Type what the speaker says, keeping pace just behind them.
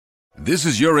This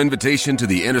is your invitation to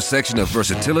the intersection of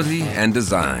versatility and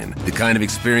design. The kind of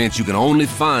experience you can only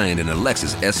find in a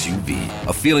Lexus SUV.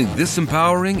 A feeling this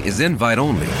empowering is invite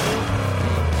only.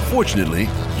 Fortunately,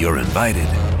 you're invited.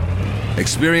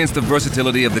 Experience the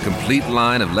versatility of the complete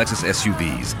line of Lexus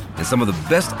SUVs and some of the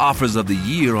best offers of the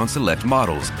year on select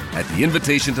models at the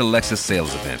Invitation to Lexus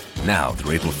sales event, now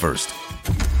through April 1st.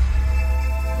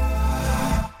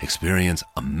 Experience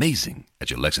amazing at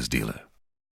your Lexus dealer.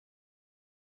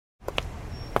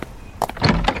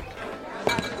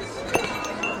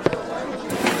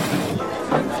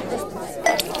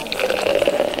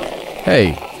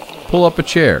 Hey, pull up a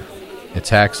chair. It's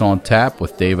Hacks on Tap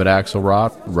with David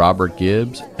Axelrod, Robert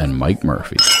Gibbs, and Mike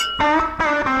Murphy.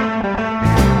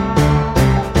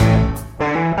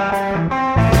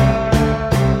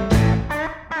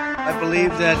 I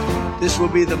believe that this will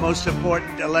be the most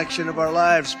important election of our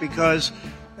lives because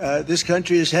this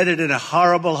country is headed in a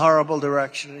horrible, horrible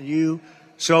direction. You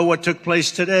saw what took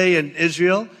place today in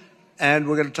Israel, and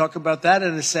we're going to talk about that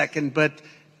in a second, but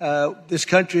this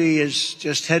country is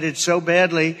just headed so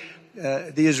badly.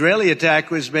 The Israeli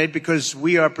attack was made because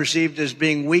we are perceived as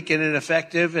being weak and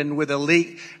ineffective and with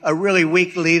a really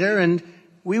weak leader, and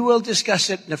we will discuss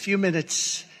it in a few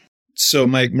minutes. So,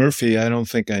 Mike Murphy, I don't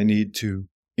think I need to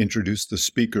introduce the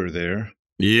speaker there.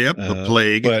 Yep, the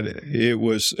plague. But it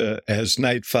was, as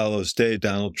night follows day,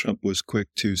 Donald Trump was quick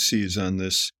to seize on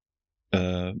this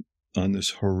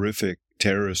horrific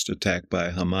terrorist attack by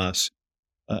Hamas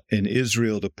in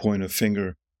Israel to point a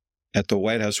finger at the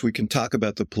White House. We can talk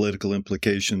about the political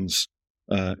implications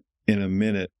in a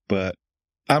minute, but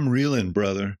I'm reeling,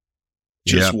 brother.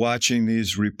 Just watching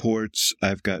these reports.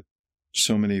 I've got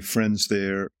so many friends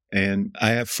there, and I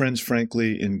have friends,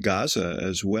 frankly, in Gaza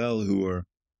as well, who are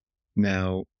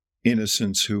now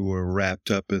innocents who were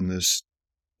wrapped up in this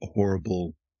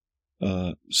horrible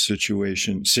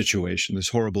situation, this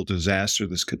horrible disaster,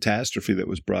 this catastrophe that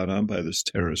was brought on by this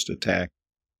terrorist attack.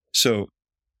 So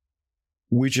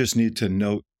we just need to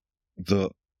note the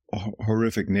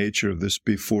horrific nature of this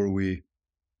before we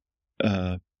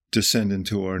descend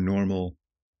into our normal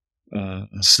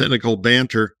cynical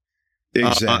banter.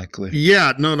 Exactly.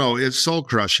 It's soul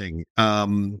crushing.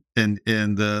 And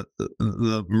the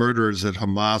murderers at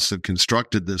Hamas have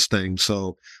constructed this thing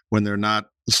so when they're not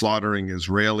slaughtering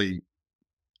Israeli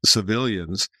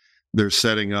civilians, they're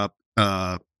setting up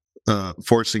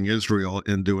forcing Israel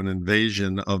into an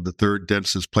invasion of the third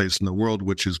densest place in the world,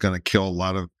 which is going to kill a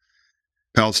lot of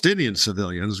Palestinian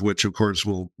civilians, which of course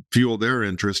will fuel their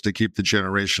interest to keep the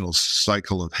generational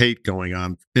cycle of hate going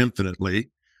on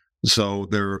infinitely. So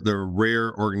they're a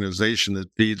rare organization that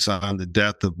feeds on the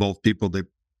death of both people they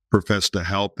profess to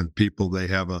help and people they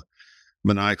have a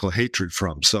maniacal hatred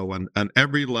from. So on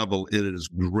every level, it is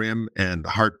grim and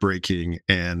heartbreaking.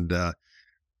 And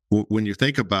when you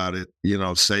think about it,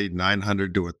 say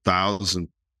 900 to 1,000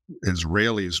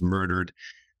 Israelis murdered.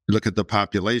 Look at the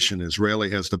population.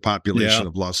 Israeli has the population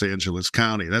of Los Angeles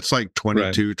County. That's like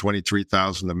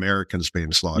 23,000 Americans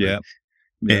being slaughtered.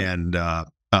 And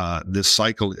this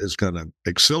cycle is going to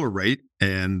accelerate,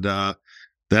 and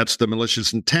that's the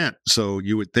malicious intent. So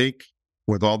you would think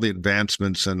with all the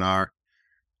advancements in our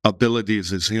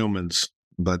abilities as humans,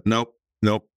 but nope,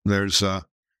 there's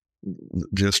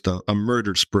just a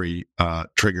murder spree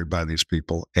triggered by these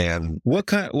people. And what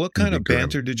kind of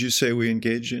banter did you say we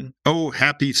engage in? Oh,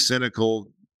 happy, cynical,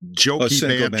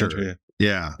 jokey banter.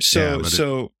 Yeah.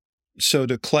 So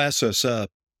to class us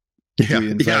up,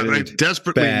 I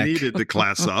desperately needed to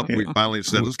class up. We finally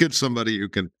said, let's get somebody who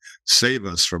can save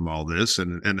us from all this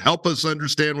and help us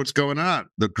understand what's going on.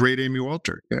 The great Amy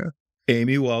Walter. Yeah.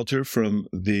 Amy Walter from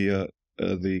the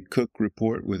Cook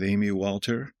Report with Amy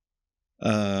Walter.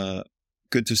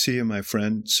 Good to see you, my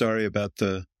friend. Sorry about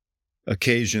the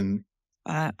occasion.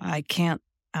 I can't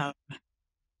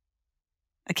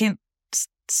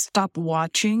stop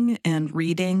watching and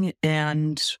reading,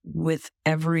 and with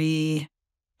every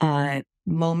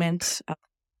moment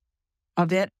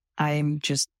of it, I'm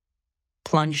just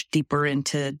plunged deeper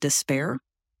into despair.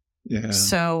 Yeah.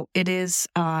 So it's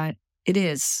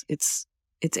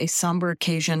a somber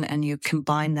occasion, and you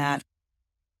combine that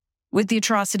with the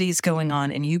atrocities going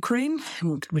on in Ukraine,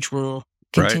 which will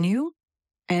continue.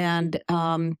 And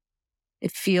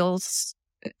it feels,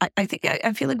 I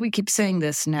feel like we keep saying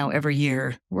this now every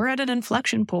year. We're at an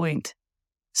inflection point.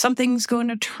 Something's going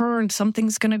to turn.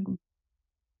 Something's going to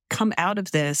come out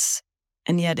of this.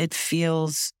 And yet it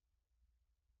feels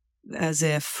as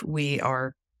if we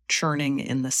are churning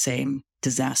in the same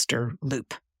disaster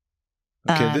loop.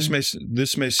 Okay, this may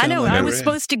sound. I know like I was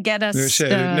supposed to get us.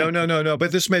 No.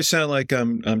 But this may sound like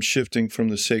I'm shifting from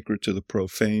the sacred to the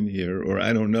profane here, or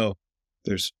I don't know.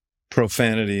 there's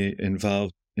profanity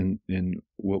involved in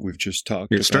what we've just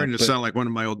talked about. It's starting to sound like one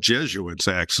of my old Jesuits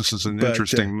acts. This is an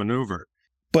interesting maneuver.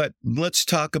 But let's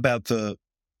talk about the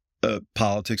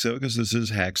politics of it, because this is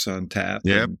Hacks on Tap.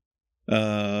 Yep.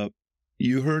 And,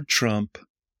 you heard Trump,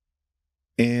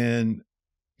 and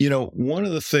one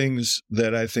of the things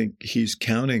that I think he's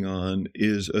counting on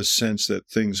is a sense that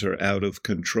things are out of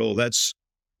control. That's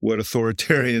what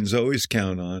authoritarians always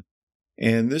count on.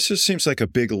 And this just seems like a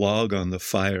big log on the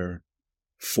fire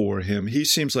for him. He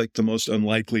seems like the most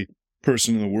unlikely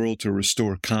person in the world to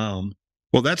restore calm.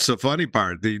 Well, that's the funny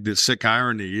part. The sick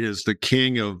irony is the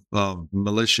king of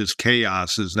malicious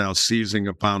chaos is now seizing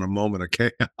upon a moment of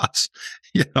chaos.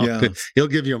 He'll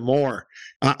give you more.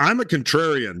 I'm a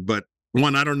contrarian, but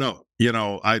I don't know.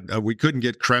 We couldn't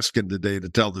get Kreskin today to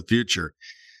tell the future.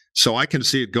 So I can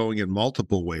see it going in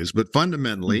multiple ways. But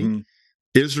fundamentally,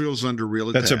 Israel's under real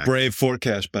attack. That's a brave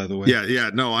forecast, by the way.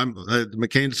 Yeah. No, I'm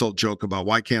McCain's old joke about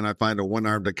why can't I find a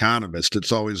one-armed economist?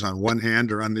 It's always on one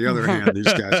hand or on the other hand, these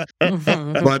guys.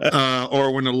 But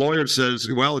or when a lawyer says,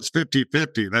 well, it's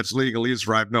 50-50, that's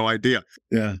legalese, I have no idea.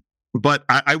 Yeah. But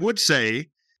I would say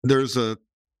there's a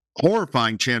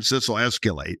horrifying chance this will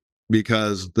escalate,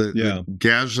 because the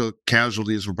Gaza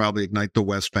casualties will probably ignite the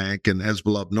West Bank and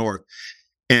Hezbollah up north.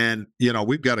 And,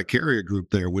 we've got a carrier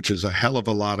group there, which is a hell of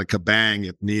a lot of kabang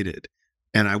if needed.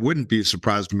 And I wouldn't be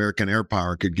surprised American air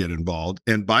power could get involved.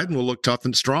 And Biden will look tough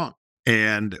and strong.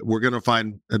 And we're going to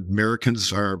find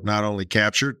Americans are not only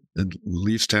captured, at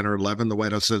least 10 or 11, the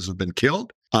White House says, have been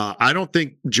killed. I don't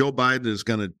think Joe Biden is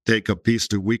going to take a peace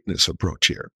to weakness approach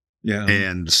here. Yeah.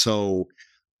 And so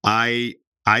I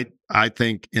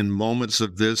think in moments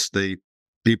of this,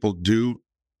 people do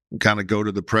kind of go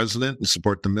to the president and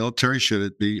support the military. Should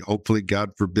it be, hopefully, God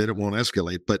forbid, it won't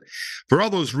escalate. But for all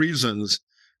those reasons,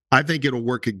 I think it'll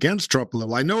work against Trump a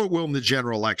little. I know it will in the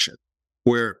general election,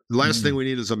 where the last thing we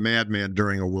need is a madman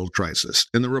during a world crisis.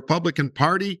 In the Republican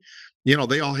Party,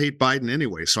 they all hate Biden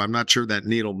anyway, so I'm not sure that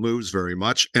needle moves very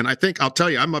much. And I think, I'll tell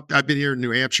you, I've been here in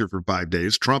New Hampshire for 5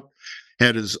 days. Trump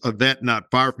had his event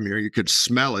not far from here. You could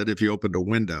smell it if you opened a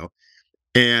window.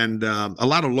 And a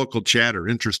lot of local chatter,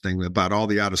 interesting, about all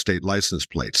the out-of-state license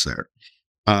plates there,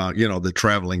 the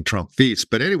traveling Trump feast.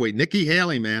 But anyway, Nikki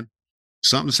Haley, man,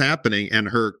 something's happening. And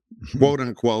her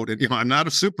quote-unquote, and I'm not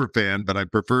a super fan, but I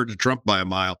prefer to Trump by a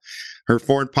mile, her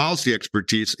foreign policy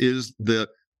expertise is the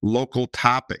local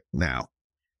topic now.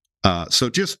 So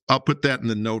I'll put that in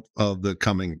the note of the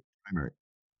coming primary.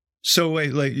 So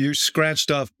wait, like you scratched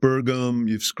off Burgum,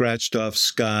 you've scratched off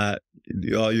Scott,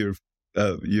 all your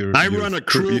I run a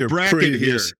cruel bracket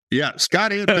here. Yeah,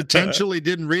 Scott potentially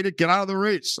didn't read it. Get out of the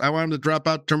race. I want him to drop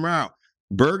out tomorrow.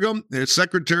 Burgum,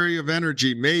 Secretary of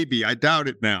Energy, maybe. I doubt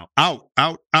it now. Out.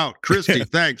 Christie,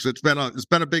 thanks. It's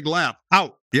been a big laugh.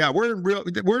 Out. Yeah,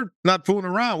 we're not fooling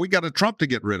around. We got a Trump to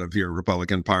get rid of here,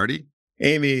 Republican Party.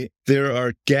 Amy, there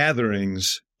are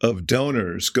gatherings of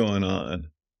donors going on.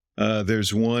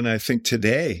 There's one, I think,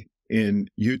 today in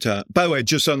Utah. By the way,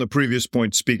 just on the previous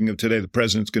point, speaking of today, the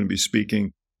president's going to be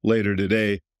speaking later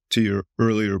today to your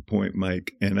earlier point,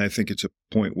 Mike, and I think it's a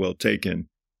point well taken.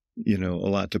 A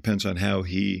lot depends on how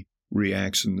he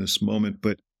reacts in this moment.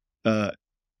 But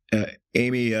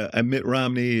Amy, Mitt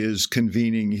Romney is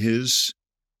convening his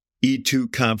E2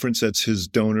 conference. That's his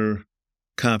donor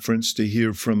conference to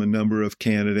hear from a number of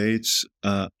candidates.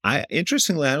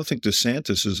 Interestingly, I don't think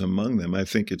DeSantis is among them. I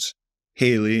think it's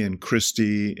Haley and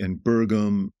Christie and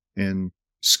Burgum and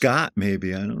Scott,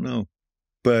 maybe. I don't know.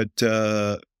 But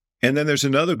and then there's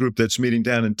another group that's meeting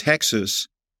down in Texas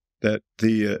that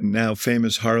the now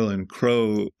famous Harlan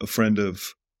Crow, a friend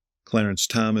of Clarence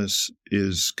Thomas,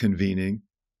 is convening.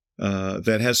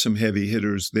 That has some heavy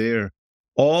hitters there,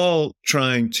 all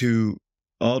trying to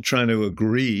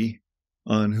agree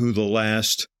on who the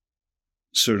last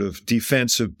sort of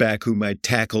defensive back who might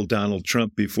tackle Donald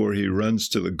Trump before he runs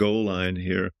to the goal line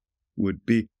here would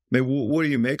be. I mean, what do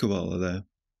you make of all of that?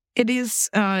 It is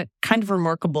kind of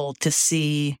remarkable to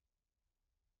see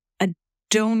a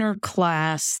donor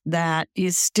class that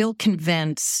is still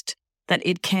convinced that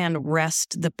it can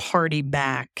wrest the party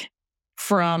back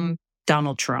from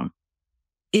Donald Trump.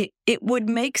 It would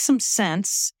make some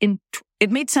sense. It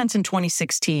made sense in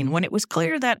 2016 when it was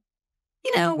clear that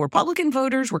Republican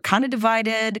voters were kind of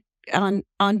divided on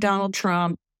Donald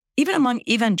Trump. Even among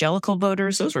evangelical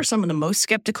voters, those were some of the most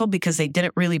skeptical because they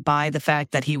didn't really buy the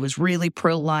fact that he was really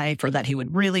pro-life or that he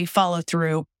would really follow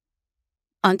through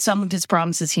on some of his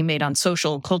promises he made on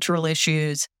social and cultural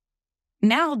issues.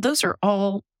 Now, those are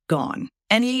all gone.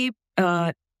 Any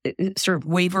sort of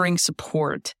wavering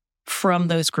support from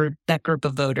that group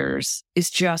of voters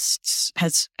is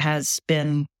has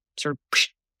been sort of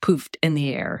poofed in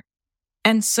the air.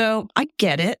 And so I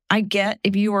get it. I get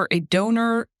if you are a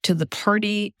donor to the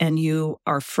party and you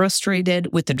are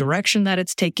frustrated with the direction that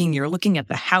it's taking, you're looking at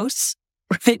the House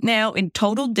right now in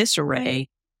total disarray.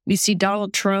 We see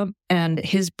Donald Trump and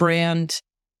his brand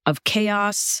of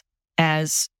chaos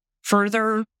as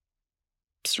further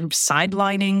sort of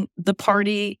sidelining the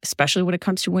party, especially when it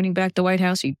comes to winning back the White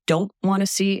House. You don't want to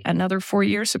see another 4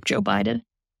 years of Joe Biden.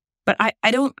 But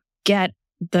I don't get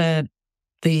the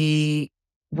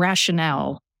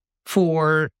rationale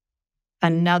for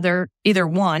another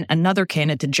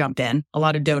candidate to jump in. A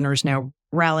lot of donors now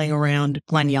rallying around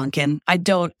Glenn Youngkin. I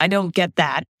don't get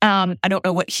that. I don't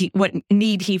know what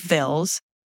need he fills.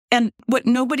 And what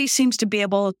nobody seems to be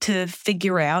able to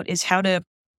figure out is how to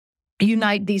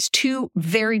unite these two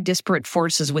very disparate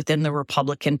forces within the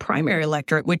Republican primary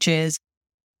electorate, which is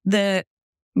the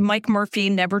Mike Murphy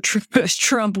never trust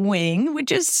Trump wing,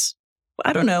 which is,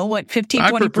 I don't know, what, 15,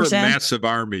 20%? I prefer massive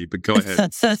army, but go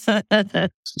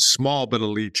ahead. Small but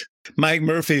elite. Mike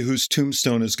Murphy, whose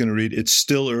tombstone is going to read, "It's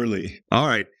still early." All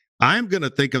right. I'm going to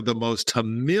think of the most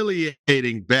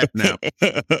humiliating bet now.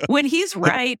 When he's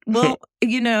right, well,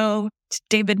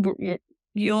 David,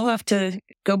 you'll have to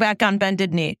go back on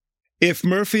bended knee. If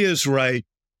Murphy is right,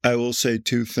 I will say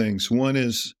two things. One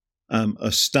is I'm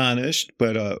astonished,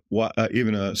 but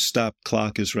even a stop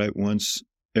clock is right once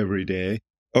every day,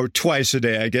 or twice a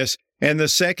day, I guess. And the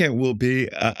second will be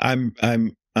I'm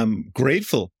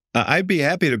grateful. I'd be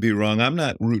happy to be wrong. I'm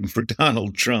not rooting for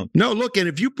Donald Trump. No, look, and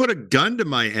if you put a gun to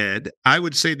my head, I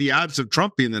would say the odds of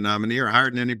Trump being the nominee are higher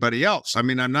than anybody else. I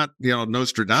mean, I'm not,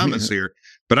 Nostradamus here,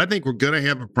 but I think we're going to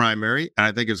have a primary.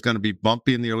 I think it's going to be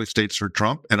bumpy in the early states for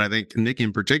Trump. And I think Nikki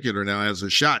in particular now has a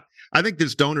shot. I think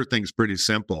this donor thing's pretty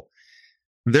simple.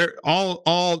 They're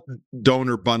all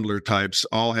donor bundler types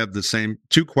all have the same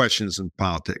two questions in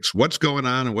politics. What's going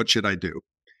on and what should I do?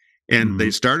 And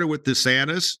they started with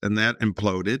DeSantis and that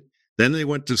imploded. Then they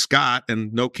went to Scott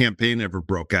and no campaign ever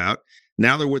broke out.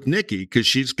 Now they're with Nikki because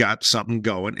she's got something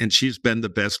going and she's been the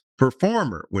best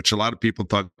performer, which a lot of people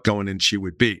thought going in she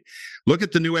would be. Look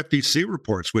at the new FEC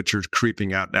reports, which are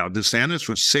creeping out now. DeSantis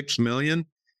was $6 million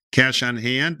cash on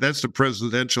hand. That's the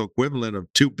presidential equivalent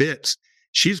of 2 bits.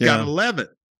 She's got 11.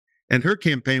 And her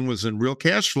campaign was in real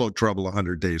cash flow trouble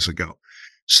 100 days ago.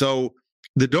 So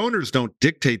the donors don't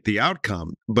dictate the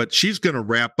outcome, but she's going to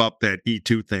wrap up that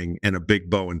E2 thing in a big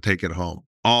bow and take it home.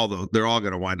 Although they're all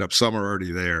going to wind up. Some are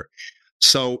already there.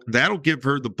 So that'll give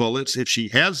her the bullets if she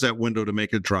has that window to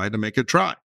make a try.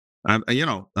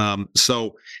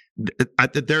 So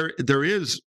there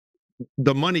is,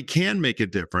 the money can make a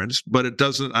difference, but it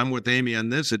doesn't. I'm with Amy on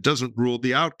this. It doesn't rule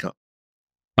the outcome,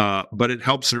 but it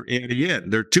helps her in the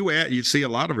end. There are two. You see a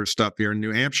lot of her stuff here in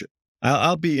New Hampshire.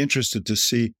 I'll be interested to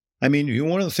see. I mean,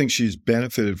 one of the things she's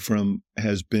benefited from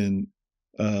has been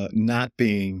not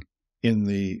being in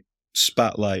the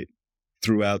spotlight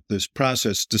throughout this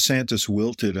process. DeSantis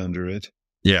wilted under it.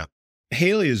 Yeah.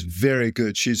 Haley is very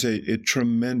good. She's a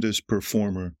tremendous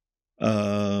performer.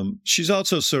 She's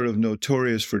also sort of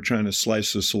notorious for trying to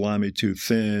slice the salami too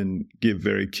thin, give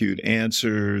very cute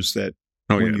answers that.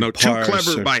 Oh, yeah. No, too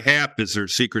clever by half is her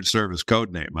Secret Service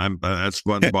code name. That's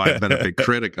why I've been a big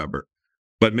critic of her.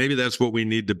 But maybe that's what we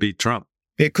need to beat Trump.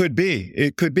 It could be.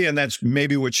 And that's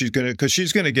maybe what she's going to, because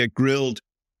she's going to get grilled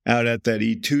out at that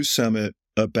E2 summit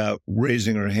about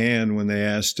raising her hand when they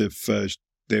asked if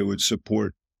they would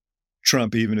support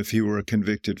Trump, even if he were a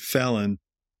convicted felon.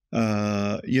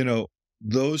 And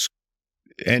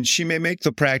she may make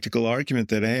the practical argument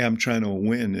that, hey, I'm trying to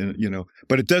win, and,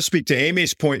 but it does speak to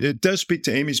Amy's point. It does speak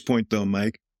to Amy's point, though,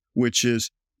 Mike, which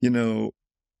is,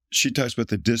 she talks about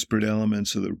the disparate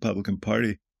elements of the Republican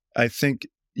Party. I think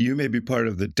you may be part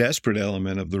of the desperate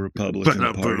element of the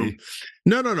Republican Party.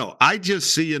 No. I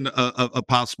just see a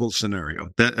possible scenario.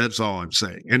 That's all I'm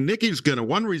saying. And Nikki's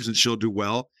one reason she'll do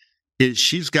well is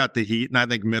she's got the heat, and I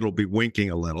think Mitt will be winking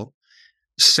a little.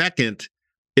 Second,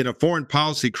 in a foreign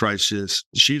policy crisis,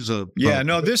 she's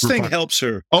this thing helps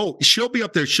her. Oh, she'll be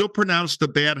up there. She'll pronounce the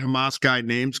bad Hamas guy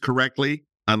names correctly.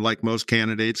 Unlike most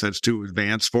candidates, that's too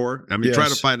advanced for. I mean, Try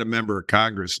to find a member of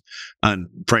Congress on,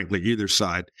 frankly, either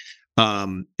side.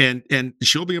 And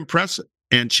she'll be impressive.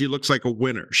 And she looks like a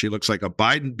winner. She looks like a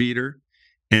Biden beater.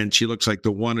 And she looks like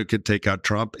the one who could take out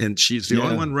Trump. And she's the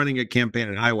only one running a campaign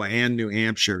in Iowa and New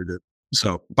Hampshire.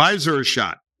 So buys her a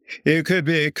shot. It could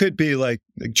be like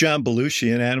John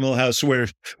Belushi in Animal House,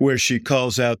 where she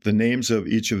calls out the names of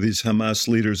each of these Hamas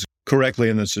leaders correctly,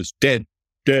 and then says, dead.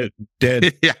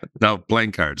 Yeah, no,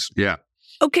 playing cards. Yeah.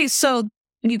 Okay, so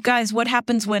you guys, what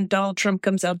happens when Donald Trump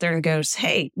comes out there and goes,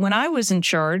 hey, when I was in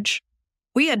charge,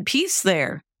 we had peace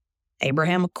there.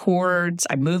 Abraham Accords.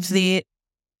 I moved the,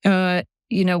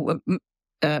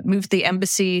 moved the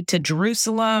embassy to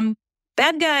Jerusalem.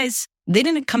 Bad guys, they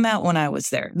didn't come out when I was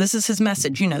there. This is his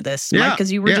message. You know this, Mike,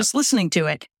 because you were just listening to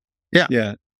it.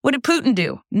 Yeah. What did Putin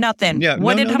do? Nothing. Yeah,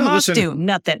 what did Hamas do?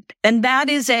 Nothing. And that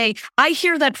is I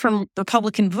hear that from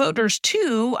Republican voters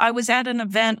too. I was at an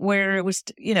event where it was,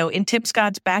 in Tim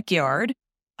Scott's backyard.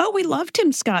 Oh, we love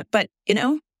Tim Scott, but,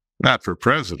 not for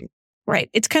president. Right.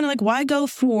 It's kind of like, why go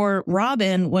for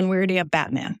Robin when we already have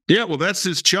Batman? Yeah, well, that's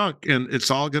his chunk, and it's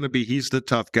all going to be he's the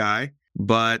tough guy.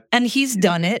 And he's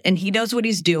done it, and he knows what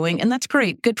he's doing, and that's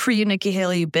great. Good for you, Nikki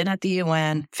Haley. You've been at the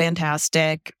UN.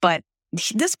 Fantastic. But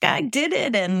this guy did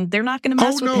it, and they're not going to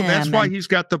mess with him. Oh, no, that's why he's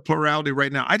got the plurality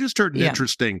right now. I just heard an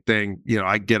interesting thing.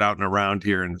 I get out and around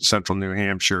here in central New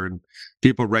Hampshire, and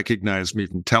people recognize me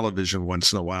from television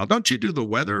once in a while. Don't you do the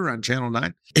weather on Channel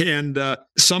 9? And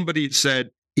somebody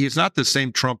said, he's not the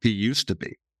same Trump he used to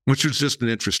be, which was just an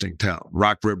interesting tell.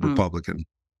 Rock Rib Republican.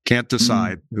 Can't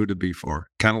decide who to be for.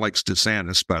 Kind of like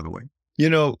DeSantis, by the way.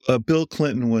 Bill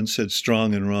Clinton once said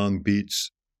strong and wrong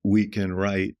beats weak and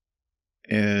right.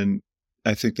 And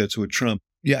I think that's what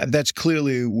that's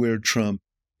clearly where Trump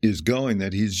is going,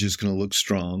 that he's just going to look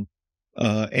strong.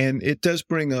 And it does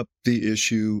bring up the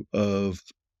issue of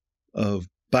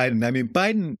Biden. I mean,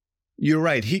 Biden, you're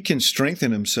right. He can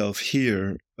strengthen himself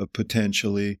here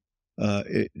potentially.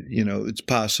 It's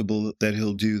possible that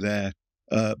he'll do that.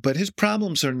 But his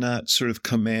problems are not sort of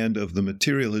command of the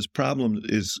material. His problem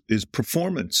is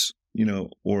performance,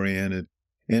 oriented.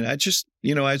 And I just,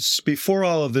 before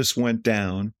all of this went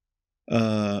down,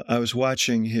 I was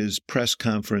watching his press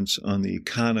conference on the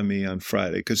economy on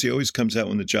Friday, because he always comes out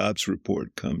when the jobs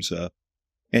report comes up.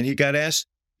 And he got asked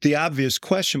the obvious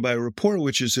question by a reporter,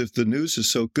 which is, if the news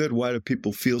is so good, why do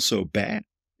people feel so bad?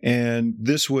 And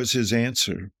this was his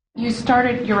answer. You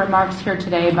started your remarks here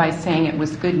today by saying it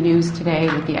was good news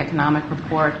today with the economic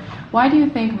report. Why do you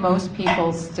think most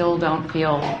people still don't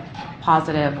feel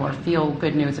positive or feel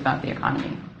good news about the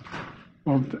economy?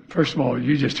 Well, first of all,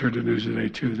 you just heard the news today,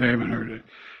 too. They haven't heard it.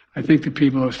 I think the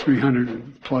people, those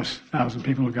 300,000+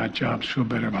 people who got jobs, feel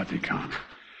better about the economy.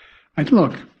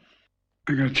 Look,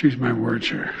 I got to choose my words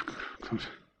here.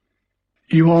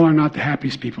 You all are not the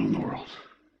happiest people in the world.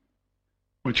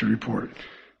 What you report.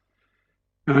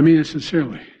 And I mean it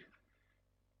sincerely.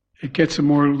 It gets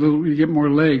you get more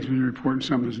legs when you're reporting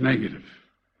something that's negative.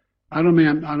 I don't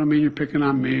mean you're picking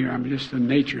on me. I'm just the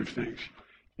nature of things.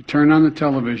 You turn on the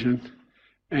television,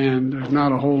 and there's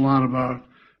not a whole lot about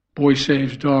boy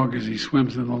saves dog as he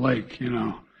swims in the lake.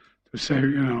 To say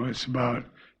it's about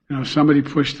somebody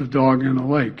pushed the dog in the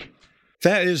lake.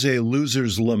 That is a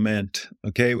loser's lament.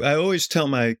 Okay, I always tell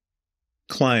my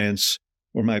clients,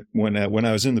 or when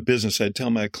I was in the business, I'd tell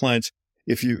my clients,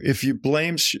 if you're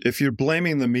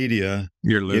blaming the media,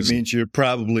 you're losing. It means you're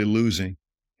probably losing.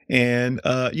 And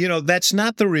that's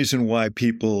not the reason why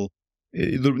the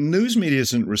news media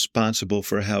isn't responsible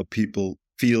for how people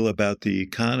feel about the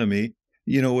economy.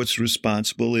 What's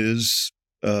responsible is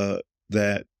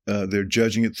that they're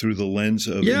judging it through the lens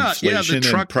of inflation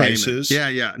and prices.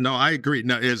 Payment. Yeah. No, I agree.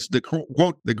 Now, as the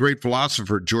quote, the great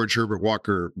philosopher George Herbert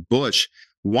Walker Bush,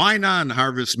 "Wine on,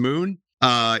 Harvest Moon."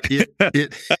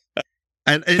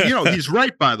 And he's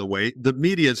right, by the way. The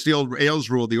media, it's the old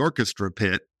Ailes rule, the orchestra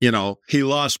pit. He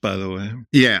lost, by the way.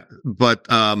 Yeah, but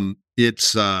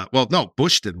it's no,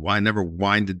 Bush didn't. Why never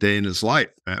whined a day in his life?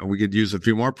 We could use a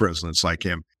few more presidents like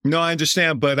him. No, I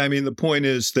understand, but I mean the point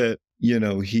is that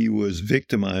he was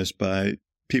victimized by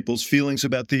people's feelings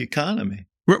about the economy.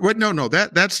 No,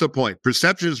 that's the point.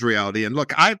 Perception is reality. And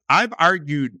look, I've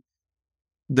argued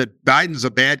that Biden's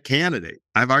a bad candidate.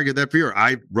 I've argued that for years.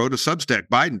 I wrote a Substack,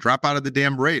 Biden, drop out of the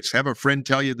damn race. Have a friend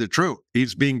tell you the truth.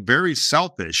 He's being very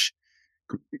selfish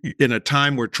in a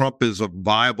time where Trump is a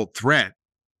viable threat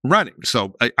running.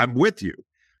 So I'm with you.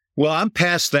 Well, I'm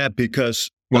past that because...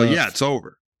 it's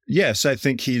over. Yes, I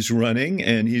think he's running,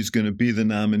 and he's going to be the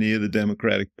nominee of the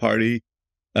Democratic Party.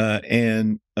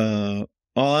 And all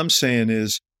I'm saying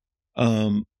is,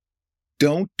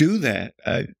 don't do that.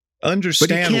 I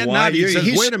understand why. He says,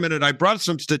 wait a minute, I brought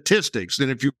some statistics,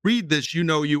 and if you read this,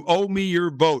 you owe me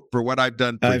your vote for what I've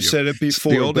done for you. I've said it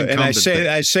before, and I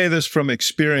say this from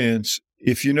experience.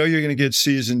 If you know you're going to get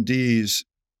C's and D's,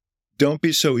 don't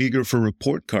be so eager for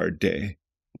report card day.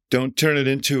 Don't turn it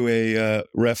into a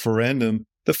referendum.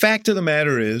 The fact of the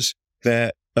matter is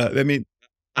that,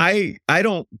 I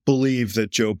don't believe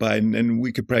that Joe Biden, and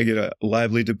we could probably get a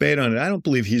lively debate on it, I don't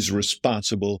believe he's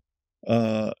responsible,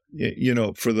 for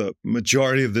the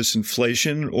majority of this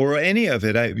inflation or any of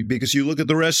it, because you look at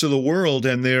the rest of the world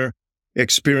and they're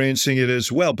experiencing it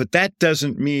as well. But that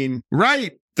doesn't mean...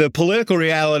 Right. the political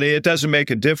reality, it doesn't make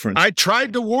a difference. I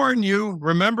tried to warn you,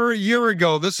 remember a year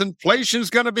ago, this inflation's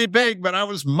going to be big, but I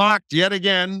was mocked yet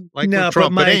again. Like no,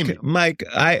 Trump, but Mike,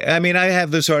 I mean, I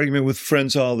have this argument with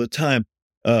friends all the time.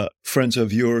 Friends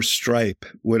of your stripe,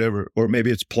 whatever, or maybe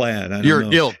it's plaid. I don't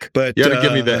know. Ilk. But you got to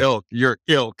give me the ilk. Your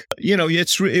ilk. You know,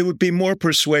 it would be more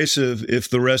persuasive if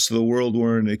the rest of the world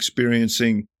weren't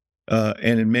experiencing,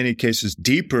 and in many cases,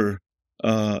 deeper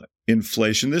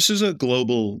inflation. This is a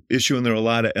global issue, and there are a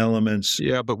lot of elements.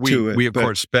 Yeah, but to we of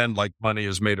course spend like money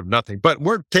is made of nothing. But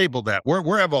we're tabled that.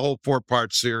 We're have a whole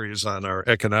 4-part series on our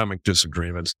economic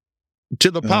disagreements.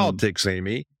 To the politics,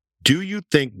 Amy. Do you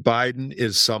think Biden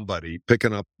is somebody,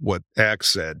 picking up what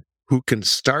Axe said, who can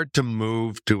start to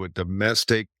move to a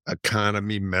domestic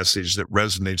economy message that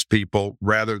resonates people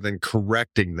rather than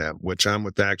correcting them, which I'm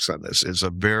with Axe on this, is a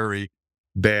very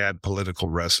bad political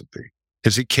recipe?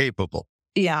 Is he capable?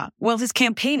 Yeah. Well, his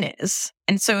campaign is.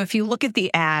 And so if you look at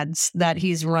the ads that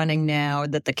he's running now,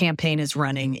 that the campaign is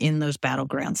running in those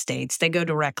battleground states, they go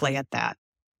directly at that.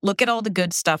 Look at all the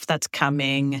good stuff that's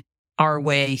coming our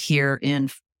way here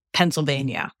in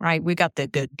Pennsylvania, right? We got the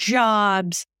good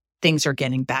jobs. Things are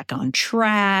getting back on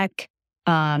track.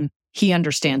 He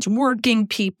understands working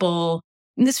people.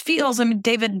 And this feels, I mean,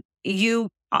 David, you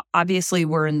obviously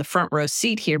were in the front row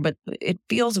seat here, but it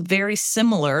feels very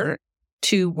similar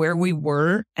to where we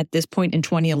were at this point in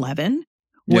 2011,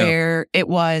 where it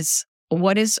was,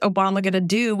 what is Obama going to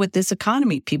do with this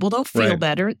economy? People don't feel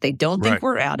better. They don't think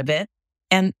we're out of it.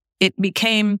 And it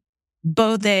became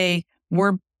both the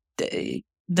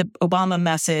Obama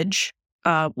message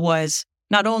was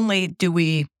not only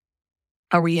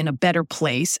are we in a better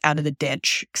place, out of the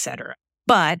ditch, et cetera,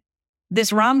 but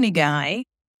this Romney guy,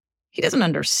 he doesn't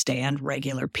understand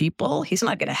regular people. He's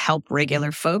not going to help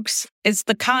regular folks. It's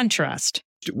the contrast.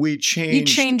 He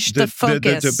changed the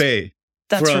focus. The debate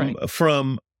That's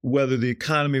from whether the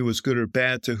economy was good or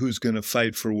bad to who's going to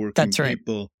fight for working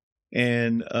people.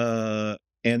 And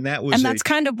that's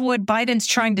kind of what Biden's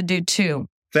trying to do too.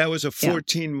 That was a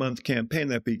 14-month campaign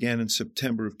that began in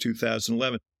September of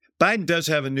 2011. Biden does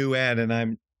have a new ad,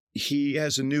 and he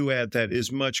has a new ad that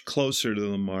is much closer to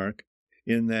the mark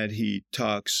in that he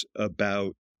talks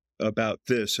about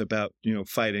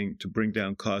fighting to bring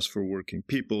down costs for working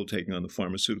people, taking on the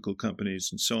pharmaceutical companies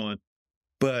and so on.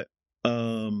 But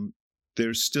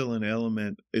there's still an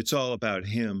element. It's all about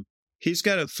him. He's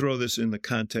got to throw this into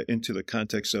the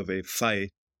context of a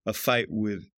fight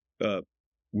with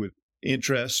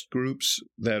interest groups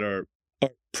that are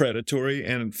predatory,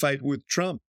 and fight with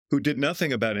Trump, who did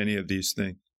nothing about any of these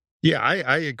things. Yeah,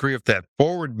 I agree with that.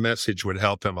 Forward message would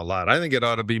help him a lot. I think it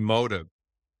ought to be motive.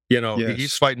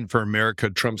 He's fighting for America.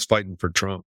 Trump's fighting for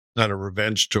Trump on a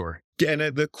revenge tour. And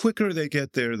the quicker they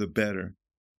get there, the better.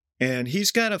 And he's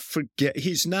got to forget,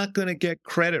 he's not going to get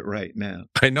credit right now.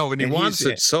 I know, and he wants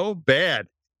it so bad.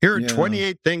 Here are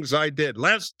 28 things I did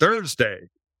last Thursday.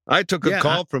 I took a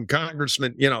call from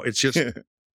Congressman. It's just,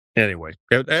 anyway,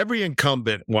 every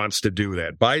incumbent wants to do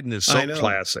that. Biden is so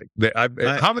classic.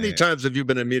 How many times have you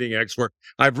been in meeting X where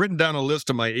I've written down a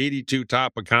list of my 82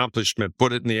 top accomplishments,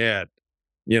 put it in the ad,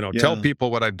 tell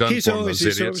people what I've done for them, those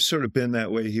idiots. He's always sort of been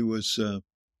that way. He was,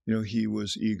 he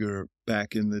was eager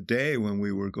back in the day when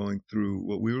we were going through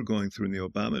what we were going through in the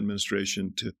Obama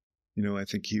administration to, I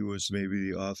think he was maybe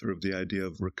the author of the idea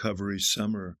of recovery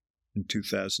summer in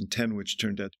 2010, which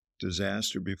turned out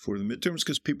disaster before the midterms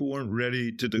because people weren't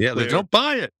ready to declare. Yeah, they don't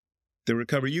buy it. The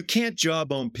recovery. You can't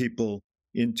jawbone people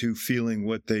into feeling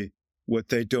what they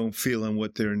don't feel and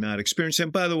what they're not experiencing.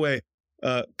 And by the way,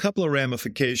 a couple of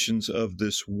ramifications of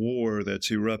this war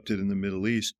that's erupted in the Middle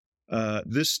East.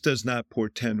 This does not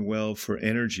portend well for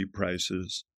energy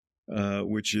prices,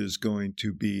 which is going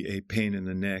to be a pain in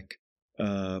the neck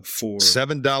for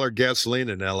 $7 gasoline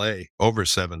in L.A., over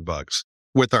 $7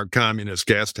 with our communist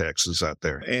gas taxes out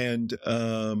there. And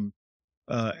I'm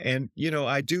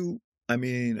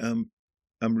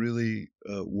really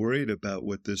worried about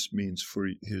what this means for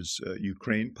his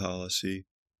Ukraine policy.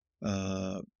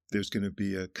 There's going to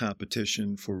be a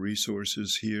competition for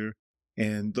resources here.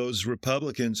 And those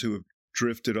Republicans who have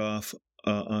drifted off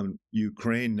on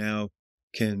Ukraine now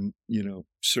can,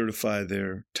 certify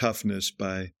their toughness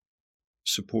by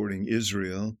supporting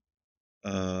Israel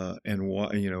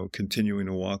and continuing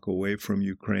to walk away from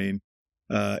Ukraine.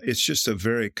 It's just a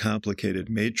very complicated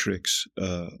matrix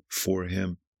for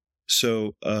him.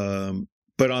 So,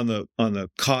 but on the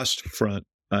cost front,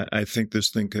 I think this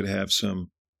thing could have some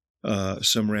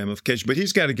ramification. But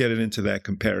he's got to get it into that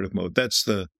comparative mode. That's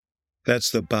the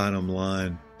bottom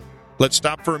line. Let's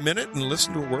stop for a minute and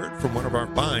listen to a word from one of our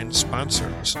fine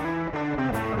sponsors.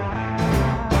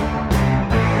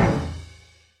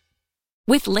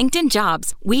 With LinkedIn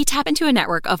Jobs, we tap into a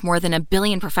network of more than 1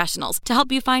 billion professionals to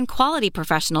help you find quality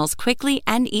professionals quickly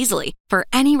and easily for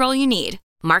any role you need.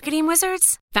 Marketing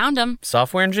wizards? Found them.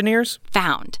 Software engineers?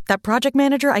 Found. That project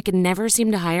manager I could never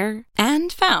seem to hire?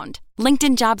 And found.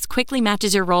 LinkedIn Jobs quickly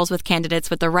matches your roles with candidates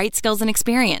with the right skills and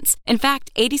experience. In fact,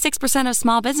 86% of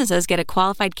small businesses get a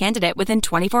qualified candidate within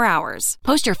 24 hours.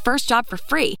 Post your first job for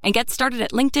free and get started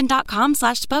at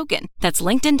linkedin.com/spoken. That's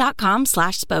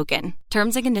linkedin.com/spoken.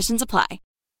 Terms and conditions apply.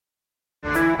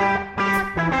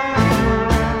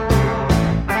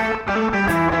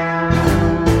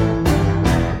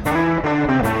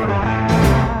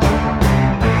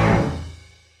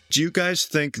 Do you guys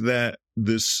think that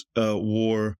this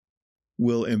war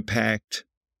will impact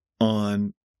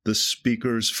on the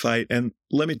speaker's fight? And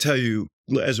let me tell you,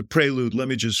 as a prelude, let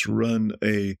me just run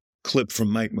a clip from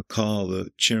Mike McCall,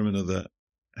 the chairman of the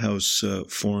House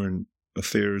Foreign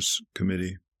Affairs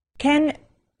Committee. Can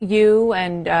you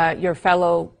and your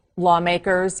fellow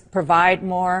lawmakers provide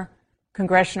more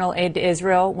congressional aid to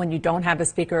Israel when you don't have a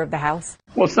Speaker of the House?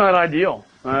 Well, it's not ideal.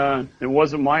 It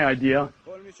wasn't my idea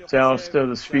to oust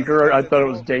the Speaker. I thought it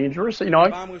was dangerous. You know,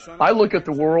 I look at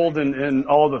the world and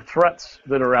all the threats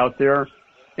that are out there,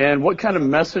 and what kind of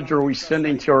message are we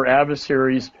sending to our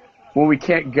adversaries when we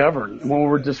can't govern, when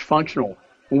we're dysfunctional,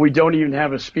 when we don't even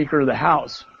have a Speaker of the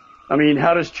House? I mean,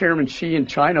 how does Chairman Xi in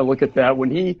China look at that when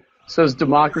he says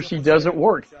democracy doesn't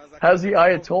work? How does the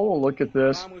Ayatollah look at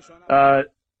this,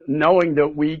 knowing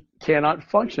that we cannot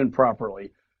function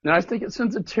properly? And I think it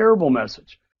sends a terrible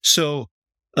message. So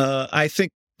I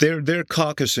think they're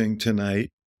caucusing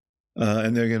tonight,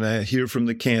 and they're going to hear from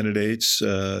the candidates,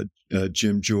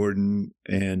 Jim Jordan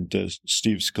and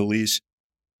Steve Scalise.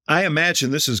 I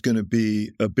imagine this is going to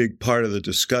be a big part of the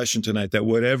discussion tonight, that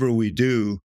whatever we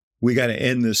do, we got to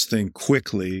end this thing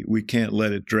quickly. We can't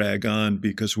let it drag on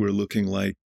because we're looking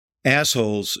like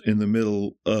assholes in the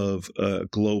middle of a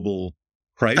global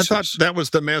crisis. I thought that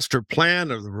was the master plan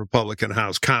of the Republican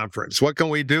House Conference. What can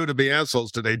we do to be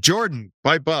assholes today? Jordan,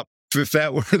 pipe up. If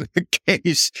that were the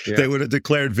case, they would have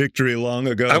declared victory long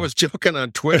ago. I was joking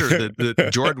on Twitter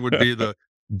that Jordan would be the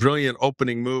brilliant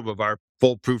opening move of our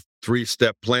foolproof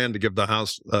 3-step plan to give the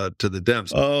House to the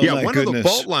Dems. Oh, yeah, my one goodness. of the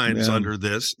fault lines under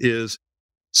this is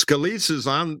Scalise is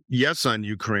on yes on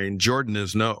Ukraine, Jordan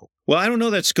is no. Well, I don't know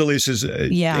that Scalise is. I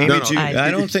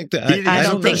don't think that. I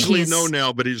don't think he's no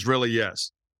now, but he's really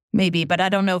yes. Maybe, but I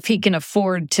don't know if he can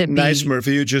afford to be. Nice,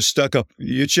 Murphy. You just stuck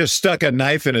a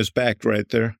knife in his back right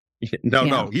there.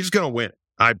 No, he's going to win.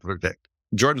 I predict.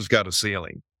 Jordan's got a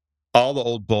ceiling. All the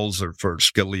old bulls are for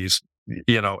Scalise,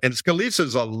 you know. And Scalise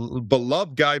is a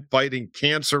beloved guy fighting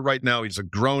cancer right now. He's a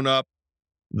grown-up.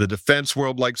 The defense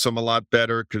world likes him a lot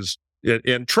better because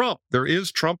in Trump, there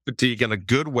is Trump fatigue in a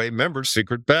good way. Remember,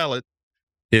 secret ballot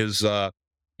is to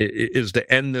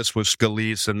end this with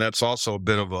Scalise, and that's also a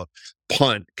bit of a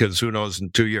punt because who knows in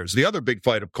 2 years. The other big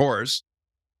fight, of course,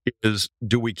 is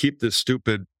do we keep this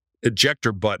stupid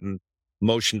ejector button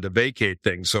motion to vacate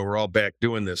thing so we're all back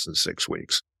doing this in 6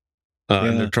 weeks?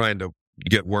 And they're trying to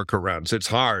get workarounds. It's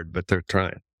hard, but they're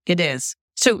trying. It is.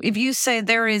 So if you say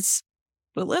there is,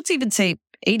 well, let's even say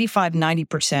 85,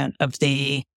 90% of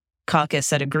the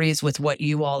caucus that agrees with what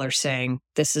you all are saying,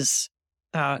 this is,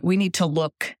 we need to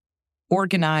look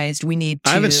organized. We need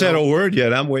to. I haven't said a word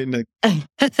yet. I'm waiting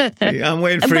I'm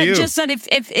waiting for you. But just that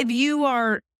if you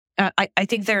are, I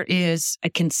think there is a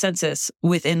consensus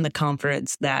within the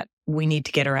conference that we need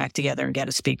to get our act together and get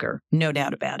a speaker. No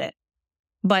doubt about it.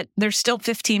 But there's still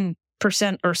 15%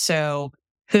 or so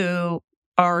who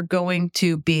are going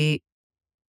to be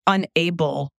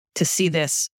unable to see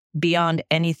this beyond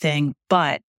anything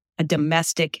but a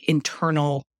domestic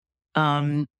internal,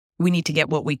 we need to get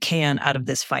what we can out of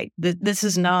this fight. This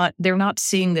is not, they're not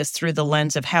seeing this through the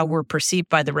lens of how we're perceived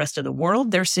by the rest of the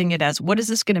world. They're seeing it as, what is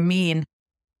this going to mean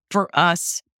for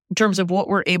us in terms of what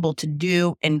we're able to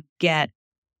do and get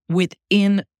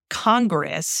within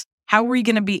Congress? How are we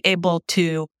going to be able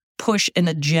to push an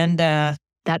agenda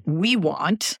that we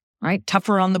want, right?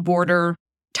 Tougher on the border,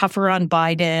 tougher on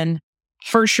Biden,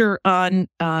 for sure on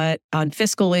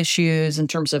fiscal issues in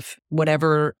terms of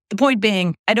whatever. The point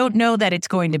being, I don't know that it's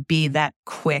going to be that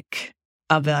quick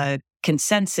of a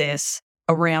consensus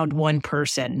around one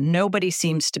person. Nobody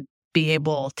seems to be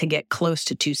able to get close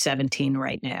to 217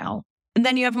 right now. And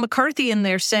then you have McCarthy in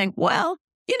there saying, well,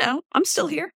 you know, I'm still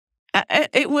here.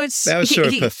 That was sort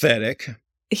of pathetic.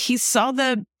 He saw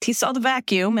the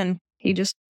vacuum and he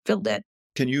just filled it.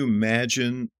 Can you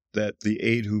imagine that the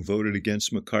 8 who voted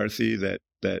against McCarthy, that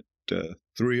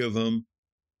 3 of them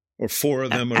or 4 of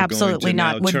them are absolutely going to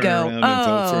not now would turn go, around and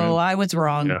vote for him? I was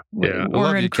wrong. Yeah.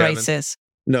 We're in crisis.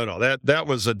 No, that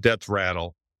was a death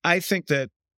rattle. I think that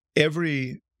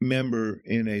every member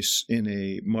in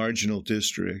a marginal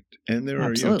district, and there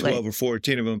are 12 or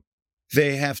 14 of them,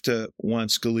 they have to want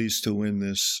Scalise to win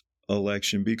this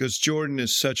election because Jordan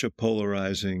is such a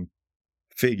polarizing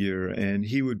figure, and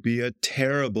he would be a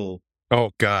terrible.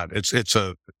 Oh God, it's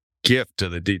a gift to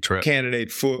the Detroit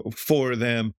candidate for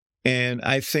them. And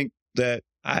I think that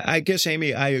I guess,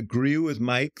 Amy, I agree with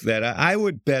Mike that I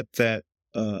would bet that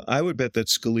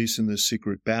Scalise in this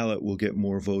secret ballot will get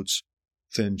more votes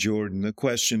than Jordan. The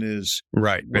question is,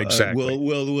 right? Exactly.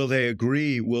 Will they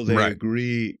agree? Will they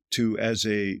agree to as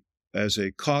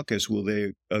a caucus? Will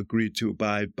they agree to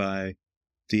abide by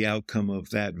the outcome of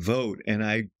that vote? And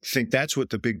I think that's what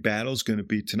the big battle is going to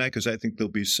be tonight, because I think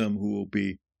there'll be some who will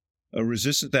be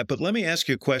resistant to that. But let me ask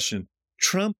you a question.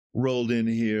 Trump rolled in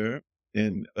here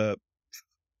and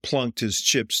plunked his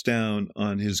chips down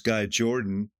on his guy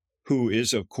Jordan, who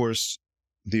is, of course,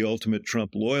 the ultimate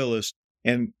Trump loyalist.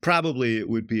 And probably it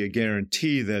would be a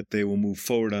guarantee that they will move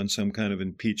forward on some kind of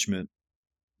impeachment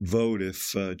vote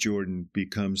if Jordan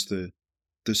becomes the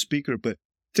speaker. But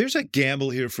there's a gamble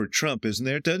here for Trump, isn't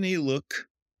there? Doesn't he look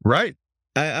right?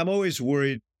 I'm always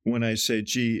worried when I say,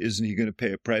 gee, isn't he going to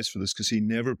pay a price for this? Because he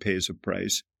never pays a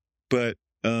price. But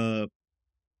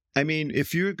I mean,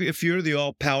 if you're the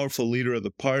all-powerful leader of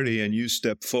the party and you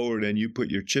step forward and you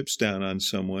put your chips down on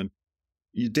someone,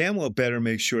 you damn well better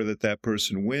make sure that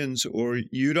person wins, or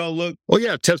you don't look. Well,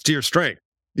 yeah, test to your strength.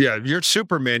 Yeah, if you're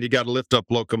Superman, you got to lift up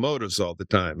locomotives all the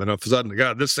time. And if suddenly,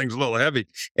 God, this thing's a little heavy,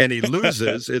 and he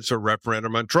loses, it's a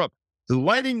referendum on Trump.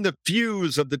 Lighting the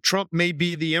fuse of the Trump may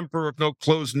be the emperor of no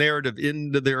closed narrative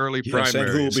into the early primaries. And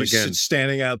who will be again.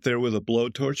 Standing out there with a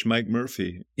blowtorch? Mike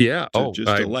Murphy. Yeah.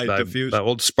 To light the fuse.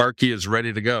 Old Sparky is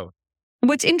ready to go.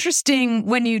 What's interesting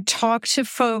when you talk to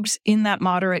folks in that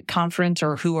moderate conference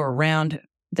or who are around,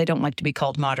 they don't like to be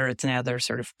called moderates now. They're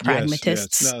sort of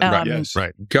pragmatists. Yes,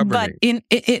 right. Governing. But in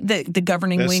the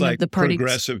governing That's wing like of the party.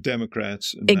 Progressive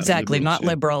Democrats. Exactly, not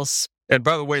liberals. And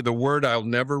by the way, the word I'll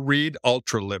never read,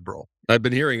 ultra-liberal. I've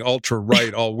been hearing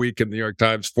ultra-right all week in the New York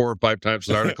Times 4 or 5 times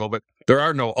an article, but there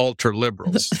are no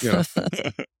ultra-liberals.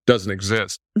 Doesn't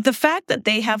exist. The fact that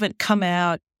they haven't come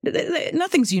out,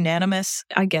 nothing's unanimous,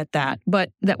 I get that,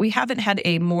 but that we haven't had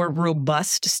a more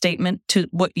robust statement to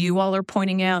what you all are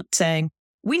pointing out, saying,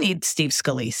 we need Steve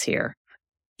Scalise here.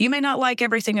 You may not like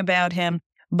everything about him,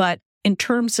 but in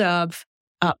terms of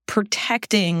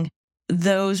protecting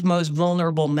those most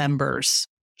vulnerable members,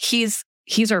 he's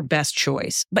our best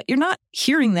choice. But you're not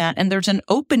hearing that. And there's an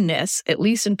openness, at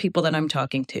least in people that I'm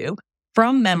talking to,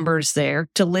 from members there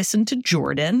to listen to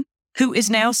Jordan, who is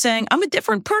now saying, I'm a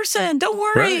different person. Don't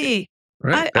worry.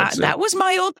 Right. That was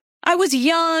my old... I was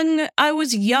young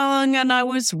and I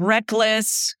was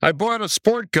reckless. I bought a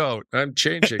sport coat. I'm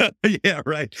changing. Yeah,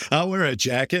 right. I'll wear a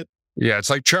jacket. Yeah, it's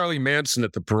like Charlie Manson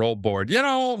at the parole board.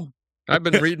 I've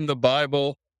been reading the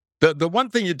Bible. The one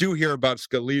thing you do hear about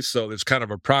Scalise, though, that's kind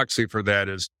of a proxy for that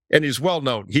is, and he's well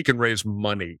known, he can raise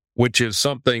money, which is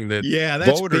something that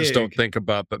voters don't think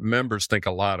about, but members think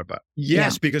a lot about.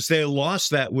 Yes, because they lost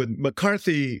that with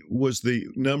McCarthy was the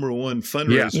number one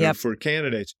fundraiser for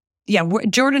candidates. Yeah,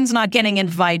 Jordan's not getting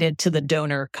invited to the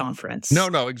donor conference.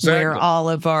 No, exactly. Where all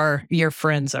of your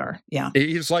friends are. Yeah.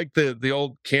 He's like the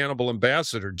old cannibal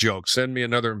ambassador joke. Send me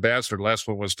another ambassador. Last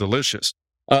one was delicious.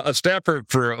 A staffer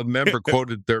for a member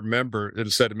quoted their member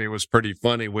and said to me it was pretty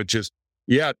funny, which is,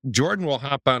 Jordan will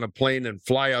hop on a plane and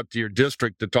fly out to your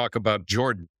district to talk about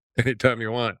Jordan anytime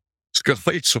you want.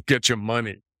 Scalise will get you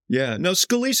money. Yeah. No,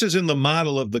 Scalise is in the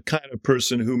model of the kind of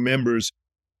person who members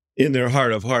in their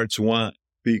heart of hearts want,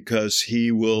 because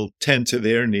he will tend to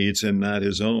their needs and not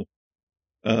his own.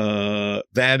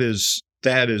 That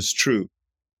is true.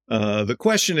 The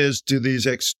question is, do these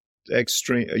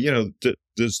extreme,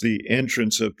 does the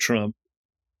entrance of Trump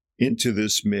into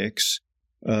this mix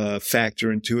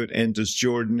factor into it? And does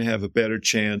Jordan have a better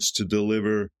chance to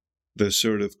deliver the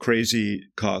sort of crazy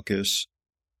caucus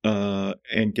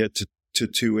and get to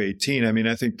 218? I mean,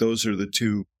 I think those are the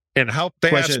two. And how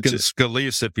fast can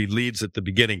Scalise, if he leads at the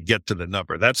beginning, get to the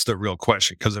number? That's the real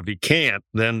question. Because if he can't,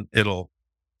 then it'll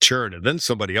churn, and then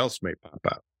somebody else may pop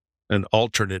out, an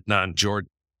alternate non-Jordan.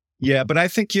 Yeah, but I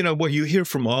think, what you hear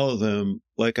from all of them,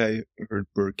 like I heard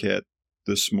Burkett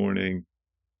this morning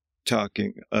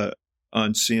talking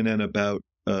on CNN about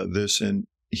this, and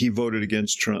he voted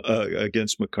against Trump,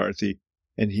 against McCarthy,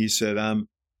 and he said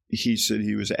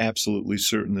he was absolutely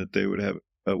certain that they would have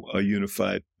a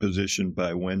unified position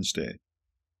by Wednesday.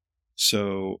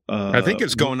 So I think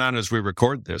it's going on as we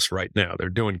record this right now. They're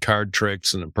doing card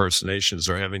tricks and impersonations.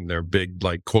 They're having their big,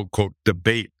 quote, quote,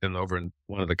 debate over in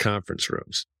one of the conference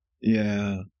rooms.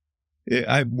 Yeah.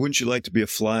 Wouldn't you like to be a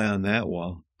fly on that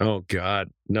wall? Oh, God.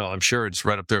 No, I'm sure it's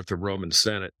right up there with the Roman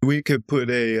Senate. We could put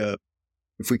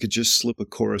if we could just slip a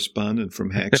correspondent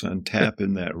from Hacks on Tap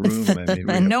in that room. I mean,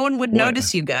 and no one would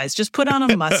notice you guys. Just put on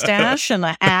a mustache and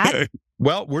a hat.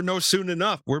 Well, we're no soon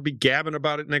enough. We'll be gabbing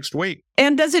about it next week.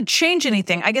 And does it change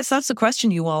anything? I guess that's the question,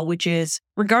 you all, which is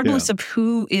regardless of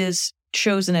who is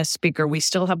chosen as speaker, we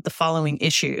still have the following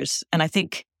issues. And I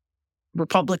think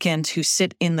Republicans who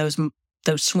sit in those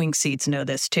swing seats know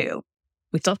this too.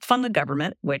 We still have to fund the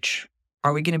government, which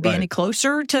are we going to be any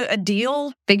closer to a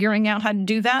deal, figuring out how to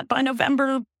do that by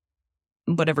November,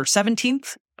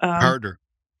 17th? Harder.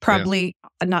 Probably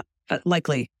not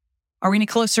likely. Are we any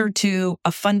closer to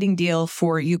a funding deal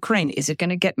for Ukraine? Is it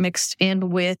going to get mixed in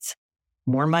with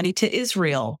more money to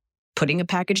Israel, putting a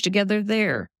package together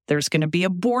there? There's going to be a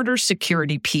border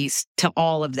security piece to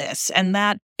all of this, and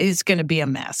that is going to be a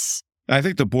mess. I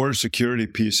think the border security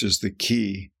piece is the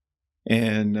key.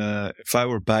 And if I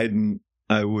were Biden,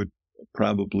 I would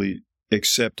probably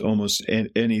accept almost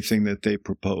anything that they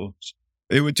propose.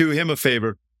 It would do him a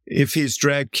favor if he's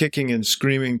dragged kicking and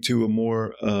screaming to a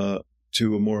more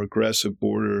aggressive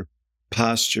border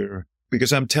posture.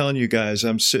 Because I'm telling you guys,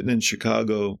 I'm sitting in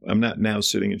Chicago. I'm not now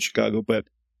sitting in Chicago, but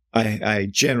I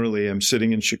generally am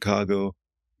sitting in Chicago.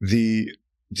 The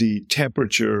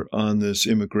temperature on this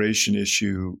immigration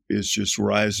issue is just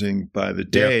rising by the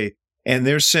day. Yep. And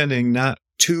they're sending not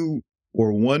 2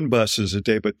 or 1 buses a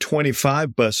day, but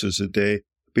 25 buses a day,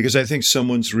 because I think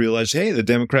someone's realized, hey, the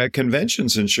Democratic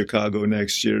convention's in Chicago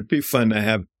next year. It'd be fun to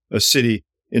have a city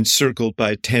encircled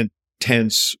by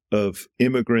tents of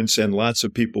immigrants and lots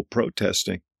of people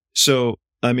protesting. So,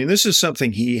 I mean, this is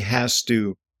something he has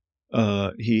to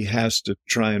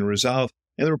try and resolve.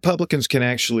 And the Republicans can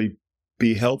actually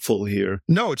be helpful here.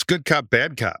 No, it's good cop,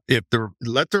 bad cop.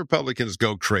 Let the Republicans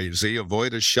go crazy,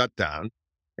 avoid a shutdown,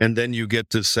 and then you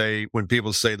get to say, when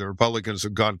people say the Republicans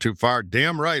have gone too far,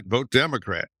 damn right, vote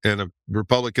Democrat. And if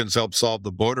Republicans help solve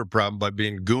the border problem by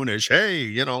being goonish,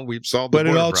 hey, we've solved the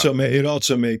border problem. But it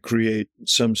also may create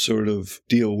some sort of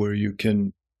deal where you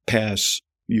can pass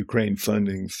Ukraine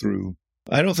funding through.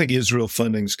 I don't think Israel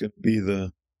funding's going to be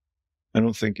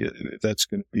that's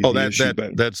going to be the issue.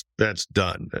 That's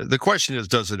done. The question is,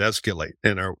 does it escalate?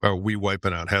 And are we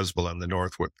wiping out Hezbollah in the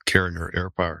north with carrier air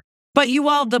power? But you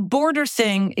all, the border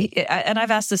thing, and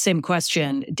I've asked the same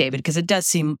question, David, because it does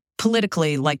seem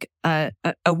politically like a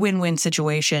win-win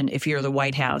situation if you're the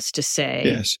White House to say,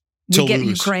 yes, we get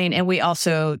Ukraine and we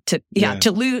also to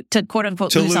quote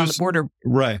unquote lose on the border.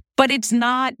 Right. But it's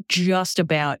not just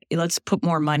about let's put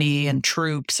more money and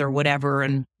troops or whatever.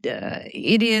 And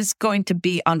it is going to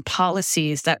be on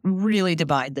policies that really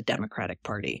divide the Democratic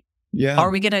Party. Yeah. Are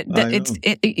we going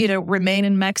to remain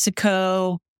in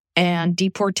Mexico and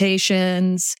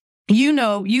deportations?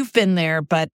 You've been there,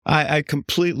 but I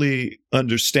completely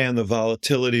understand the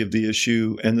volatility of the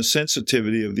issue and the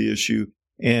sensitivity of the issue.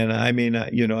 And I mean,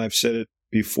 I've said it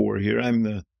before here. I'm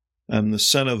the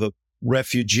son of a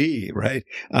refugee, right?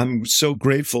 I'm so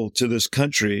grateful to this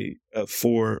country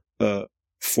for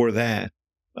that.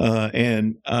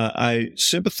 And I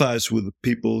sympathize with the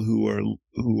people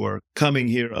who are coming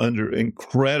here under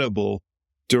incredible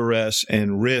duress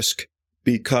and risk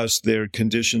because their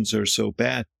conditions are so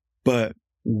bad. But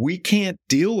we can't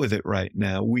deal with it right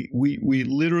now. We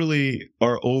literally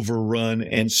are overrun,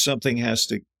 and something has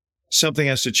to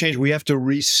change. We have to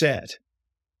reset.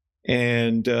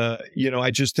 And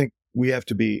I just think we have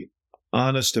to be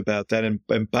honest about that. And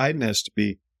Biden has to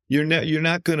be. You're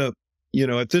not going to,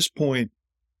 at this point,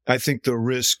 I think the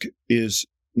risk is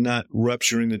not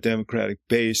rupturing the Democratic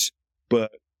base,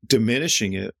 but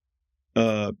diminishing it,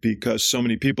 because so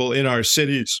many people in our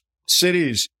cities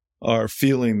are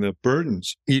feeling the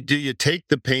burdens. Do you take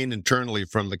the pain internally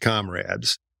from the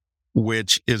comrades,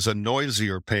 which is a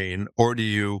noisier pain, or do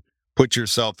you put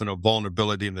yourself in a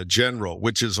vulnerability in the general,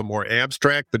 which is a more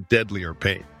abstract but deadlier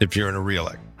pain if you're in a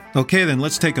re-elect? Okay, then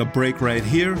let's take a break right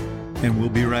here, and we'll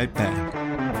be right back.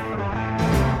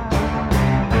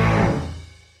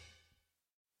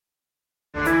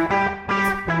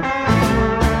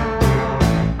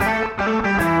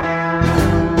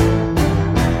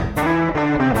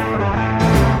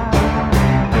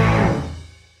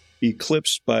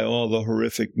 Eclipsed by all the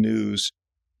horrific news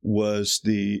was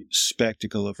the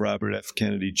spectacle of Robert F.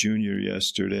 Kennedy Jr.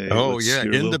 yesterday. Oh, Let's yeah,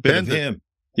 hear a little bit of him.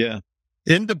 Yeah.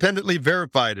 Independently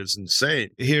verified is insane.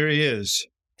 Here he is.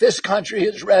 This country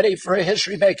is ready for a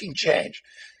history-making change.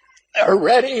 They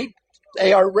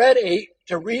are ready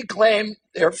to reclaim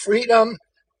their freedom,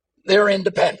 their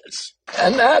independence.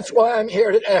 And that's why I'm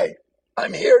here today.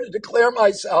 I'm here to declare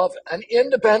myself an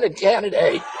independent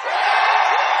candidate.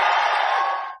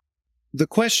 The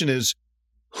question is,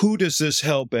 who does this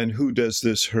help and who does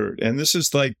this hurt? And this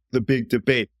is like the big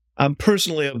debate. I'm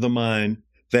personally of the mind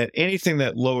that anything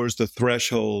that lowers the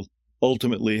threshold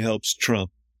ultimately helps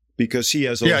Trump because he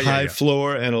has a high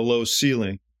floor and a low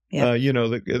ceiling. Yeah.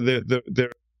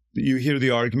 You hear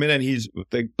the argument, and he's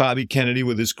like Bobby Kennedy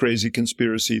with his crazy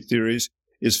conspiracy theories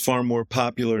is far more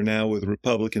popular now with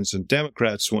Republicans and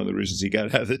Democrats. One of the reasons he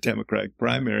got out of the Democratic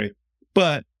primary.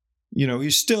 But,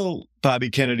 he's still Bobby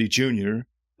Kennedy Jr.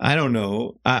 I don't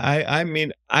know. I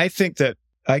mean, I think that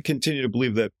I continue to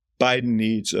believe that Biden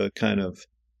needs a kind of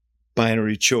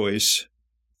binary choice,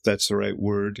 if that's the right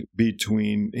word,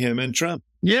 between him and Trump.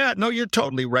 Yeah, no, you're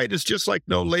totally right. It's just like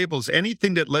no labels.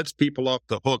 Anything that lets people off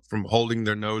the hook from holding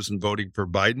their nose and voting for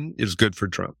Biden is good for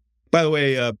Trump. By the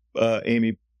way,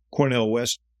 Amy, Cornel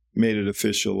West made it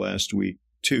official last week,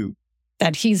 too.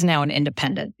 That he's now an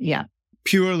independent, yeah.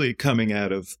 Purely coming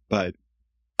out of Biden.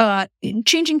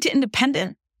 Changing to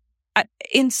independent,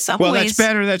 in some ways. Well, that's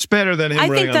better than him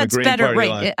running on the Green Party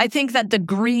line. I think that the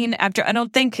Green, I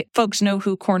don't think folks know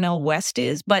who Cornel West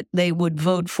is, but they would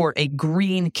vote for a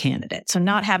Green candidate. So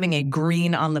not having a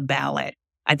Green on the ballot,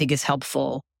 I think, is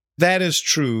helpful. That is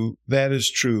true.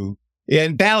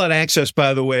 And ballot access,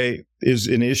 by the way, is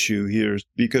an issue here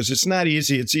because it's not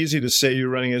easy. It's easy to say you're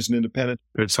running as an independent.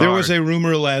 It's hard. There was a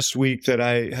rumor last week that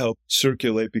I helped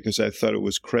circulate because I thought it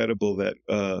was credible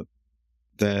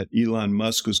that Elon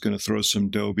Musk was going to throw some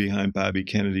dough behind Bobby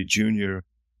Kennedy Jr.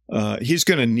 He's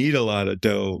going to need a lot of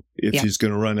dough if he's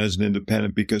going to run as an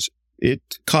independent because it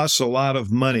costs a lot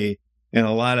of money and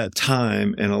a lot of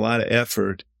time and a lot of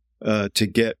effort to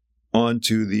get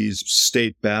onto these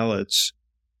state ballots.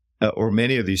 Or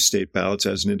many of these state ballots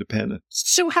as an independent.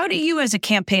 So how do you as a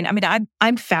campaign,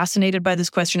 I'm fascinated by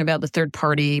this question about the third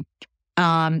party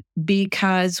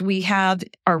because we have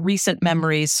our recent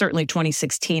memories, certainly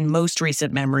 2016, most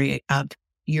recent memory of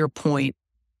your point,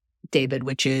 David,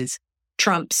 which is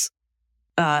Trump's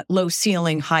low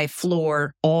ceiling, high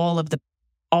floor. All of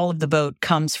the vote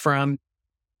comes from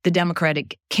the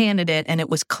Democratic candidate. And it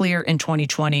was clear in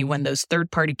 2020 when those third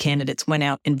party candidates went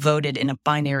out and voted in a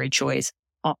binary choice.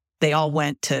 They all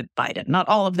went to Biden. Not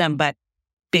all of them, but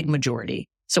big majority.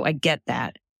 So I get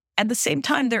that. At the same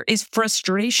time, there is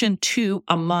frustration, too,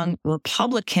 among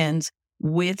Republicans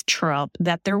with Trump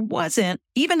that there wasn't,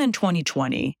 even in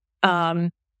 2020,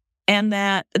 and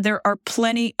that there are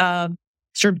plenty of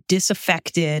sort of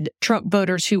disaffected Trump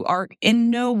voters who are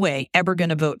in no way ever going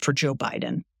to vote for Joe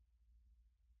Biden,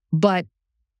 but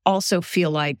also feel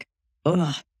like,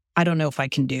 I don't know if I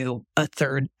can do a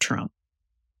third Trump.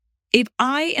 If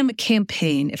I am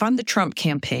if I'm the Trump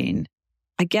campaign,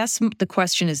 I guess the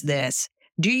question is this.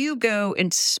 Do you go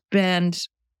and spend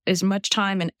as much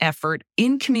time and effort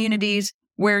in communities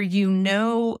where you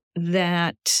know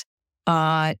that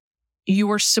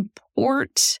your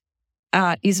support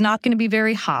is not going to be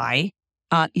very high,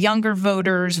 younger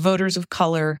voters of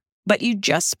color, but you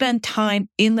just spend time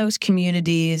in those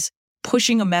communities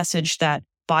pushing a message that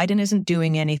Biden isn't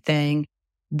doing anything,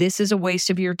 this is a waste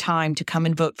of your time to come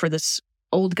and vote for this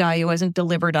old guy who hasn't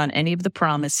delivered on any of the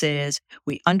promises.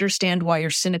 We understand why you're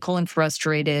cynical and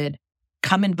frustrated.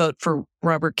 Come and vote for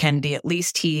Robert Kennedy. At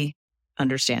least he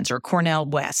understands, or Cornel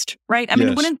West, right? I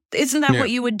mean, isn't that what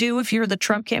you would do if you're the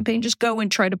Trump campaign? Just go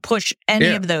and try to push any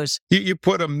of those. You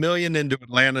put $1 million into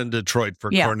Atlanta and Detroit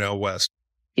for Cornel West.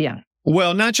 Yeah.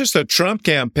 Well, not just the Trump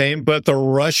campaign, but the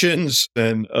Russians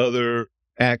and other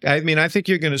I think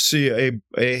you're going to see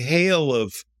a hail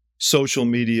of social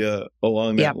media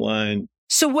along that line.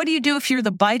 So what do you do if you're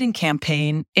the Biden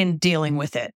campaign in dealing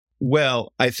with it?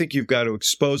 Well, I think you've got to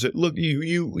expose it. Look,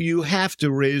 you have to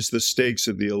raise the stakes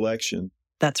of the election.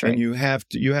 That's right. And you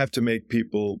have to make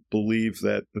people believe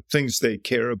that the things they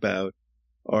care about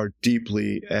are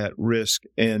deeply at risk.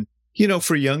 And,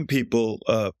 for young people,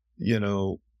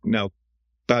 now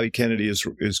Bobby Kennedy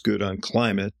is good on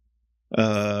climate.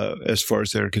 As far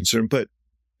as they're concerned,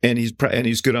 and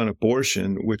he's good on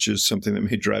abortion, which is something that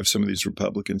may drive some of these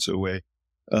Republicans away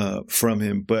from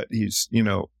him. But he's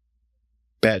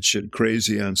batshit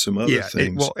crazy on some other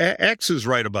things. X is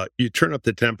right about you turn up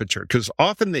the temperature because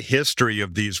often the history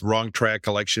of these wrong track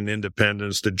election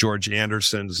independents, the George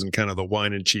Andersons and kind of the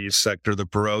wine and cheese sector, the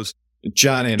Perot's,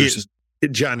 John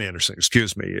Anderson,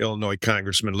 excuse me, Illinois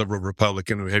congressman, liberal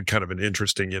Republican who had kind of an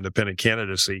interesting independent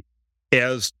candidacy.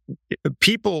 As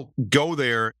people go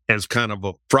there as kind of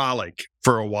a frolic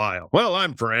for a while. Well,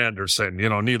 I'm for Anderson,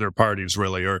 neither party's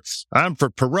really, or I'm for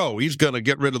Perot. He's going to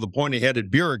get rid of the pointy-headed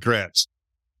bureaucrats,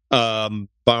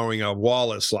 borrowing a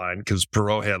Wallace line because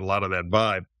Perot had a lot of that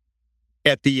vibe.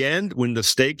 At the end, when the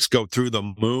stakes go through the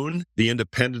moon, the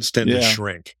independents tend to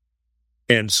shrink.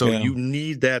 And so you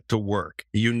need that to work.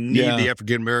 You need the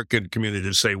African-American community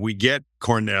to say, we get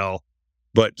Cornell,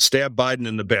 but stab Biden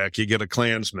in the back, you get a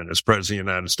Klansman as president of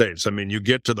the United States. I mean, you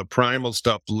get to the primal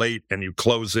stuff late and you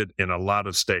close it in a lot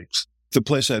of states. The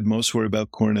place I'd most worry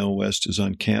about Cornell West is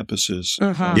on campuses.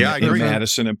 I agree. In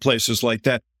Madison and places like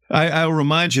that. I'll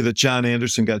remind you that John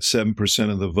Anderson got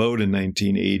 7% of the vote in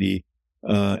 1980.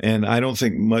 And I don't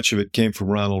think much of it came from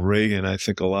Ronald Reagan. I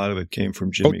think a lot of it came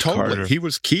from Jimmy Carter. He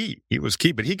was key.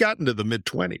 But he got into the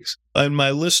mid-20s. On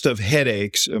my list of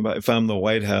headaches, if I'm the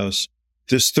White House,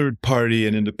 this third party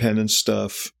and independent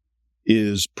stuff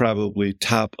is probably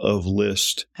top of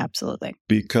list. Absolutely.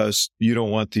 Because you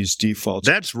don't want these defaults.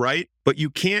 That's right. But you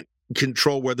can't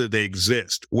control whether they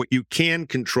exist. What you can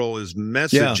control is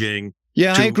messaging to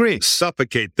I agree.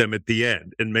 Suffocate them at the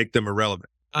end and make them irrelevant.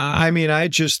 I mean, I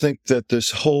just think that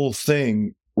this whole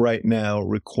thing right now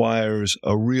requires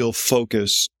a real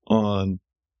focus on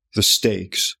the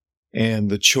stakes and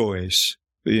the choice.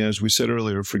 As we said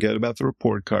earlier, forget about the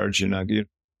report cards.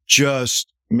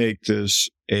 Just make this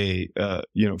a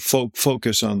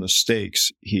focus on the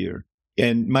stakes here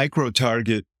and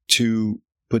micro-target to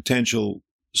potential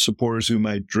supporters who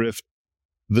might drift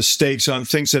the stakes on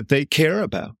things that they care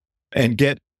about and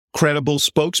get credible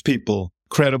spokespeople,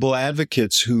 credible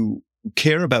advocates who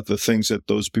care about the things that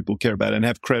those people care about and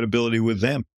have credibility with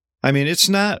them. I mean, it's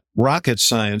not rocket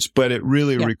science, but it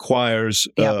really requires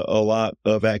a lot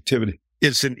of activity.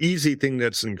 It's an easy thing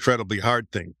that's an incredibly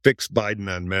hard thing. Fix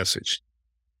Biden on message.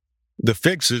 The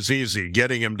fix is easy.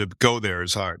 Getting him to go there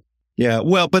is hard. Yeah,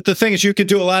 well, but the thing is, you can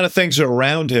do a lot of things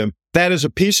around him. That is a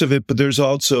piece of it, but there's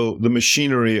also the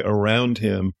machinery around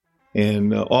him,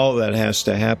 and all of that has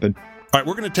to happen. All right,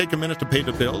 we're going to take a minute to pay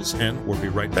the bills, and we'll be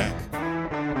right back.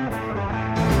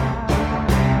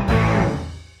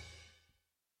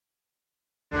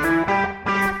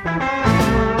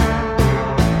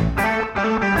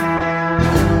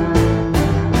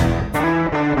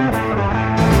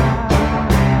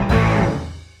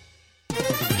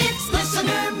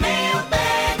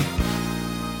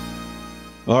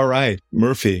 All right,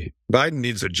 Murphy. Biden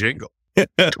needs a jingle.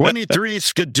 23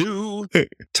 skidoo.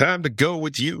 Time to go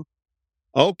with you.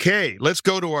 Okay, let's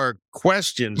go to our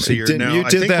questions here. You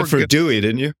did that for Dewey,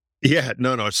 didn't you? Yeah,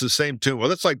 no, it's the same tune. Well,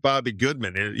 that's like Bobby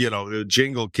Goodman, the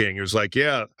Jingle King. It was like,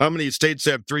 how many states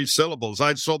have 3 syllables?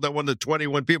 I sold that one to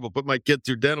 21 people, put my kid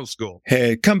through dental school.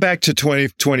 Hey, come back to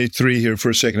 2023 here for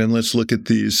a second, and let's look at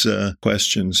these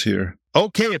questions here.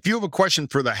 Okay, if you have a question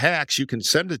for the hacks, you can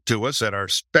send it to us at our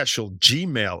special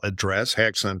Gmail address,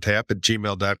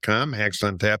 hacksontap@gmail.com,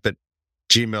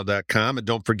 hacksontap@gmail.com. And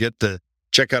don't forget to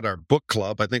check out our book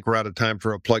club. I think we're out of time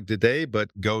for a plug today, but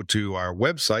go to our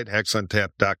website,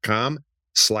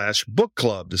 hacksontap.com/book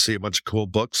club to see a bunch of cool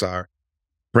books our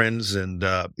friends and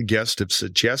guests have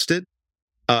suggested.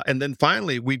 And then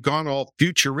finally, we've gone all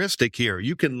futuristic here.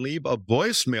 You can leave a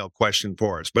voicemail question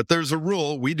for us, but there's a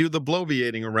rule. We do the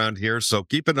bloviating around here, so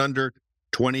keep it under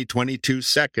 22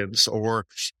 seconds or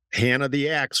Hannah the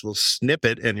Axe will snip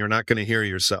it and you're not going to hear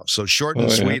yourself. So short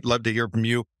and sweet. Love to hear from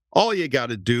you. All you got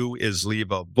to do is leave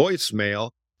a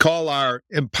voicemail. Call our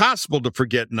impossible to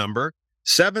forget number,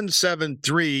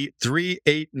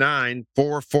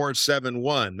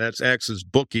 773-389-4471. That's Axe's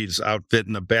Bookies outfit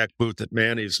in the back booth at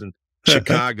Manny's in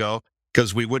Chicago,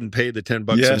 because we wouldn't pay the $10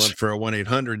 a month for a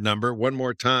 1-800 number. One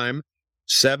more time,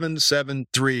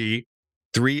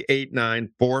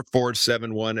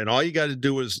 773-389-4471. And all you got to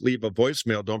do is leave a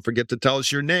voicemail. Don't forget to tell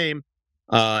us your name.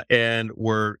 And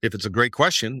if it's a great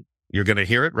question, you're going to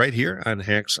hear it right here on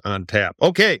Hacks on Tap.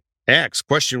 Okay, Axe,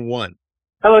 question 1.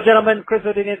 Hello, gentlemen. Chris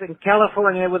Rodriguez in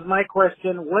California with my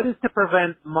question. What is to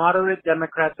prevent moderate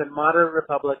Democrats and moderate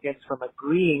Republicans from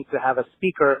agreeing to have a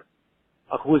speaker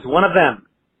who is one of them,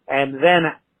 and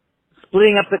then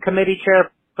splitting up the committee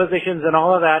chair positions and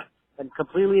all of that, and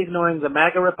completely ignoring the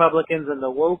MAGA Republicans and the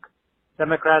woke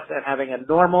Democrats and having a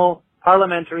normal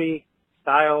parliamentary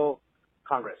style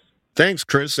Congress? Thanks,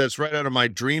 Chris. That's right out of my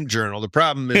dream journal. The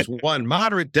problem is, one,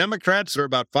 moderate Democrats, there are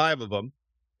about 5 of them,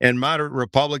 and moderate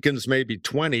Republicans, maybe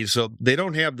 20, so they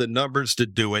don't have the numbers to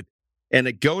do it. And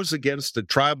it goes against the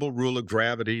tribal rule of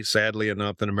gravity, sadly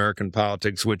enough, in American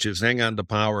politics, which is hang on to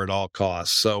power at all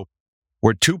costs. So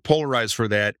we're too polarized for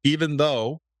that, even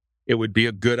though it would be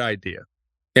a good idea.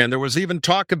 And there was even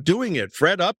talk of doing it.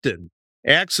 Fred Upton,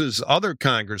 Axe's other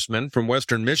congressman from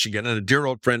Western Michigan, and a dear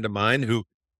old friend of mine who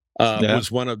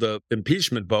was one of the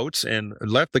impeachment votes and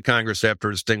left the Congress after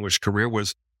a distinguished career,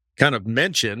 was kind of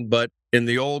mentioned, but in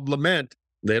the old Lament,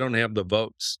 they don't have the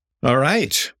votes. All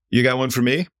right. You got one for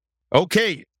me?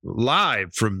 Okay,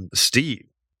 live from Steve.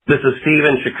 This is Steve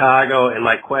in Chicago, and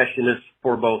my question is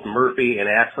for both Murphy and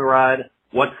Axelrod.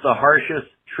 What's the harshest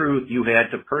truth you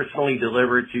had to personally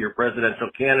deliver to your presidential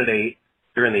candidate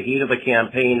during the heat of the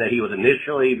campaign that he was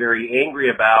initially very angry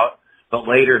about, but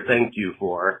later thanked you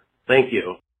for? Thank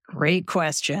you. Great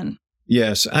question.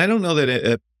 Yes, I don't know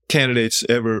that candidates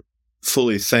ever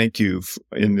fully thank you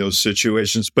in those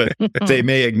situations, but they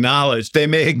may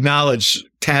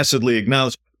tacitly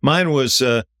acknowledge. Mine was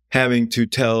having to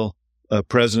tell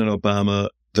President Obama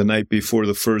the night before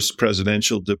the first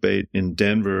presidential debate in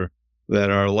Denver that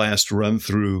our last run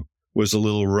through was a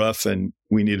little rough and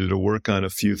we needed to work on a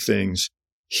few things.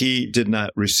 He did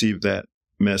not receive that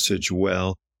message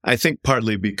well. I think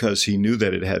partly because he knew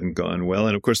that it hadn't gone well.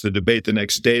 And of course, the debate the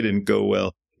next day didn't go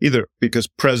well either, because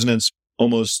presidents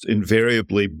almost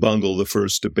invariably bungle the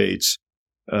first debates.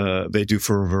 They do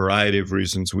for a variety of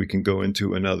reasons we can go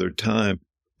into another time.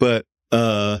 But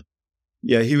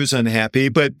yeah, he was unhappy.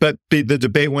 But the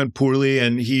debate went poorly,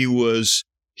 and he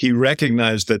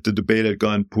recognized that the debate had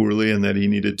gone poorly and that he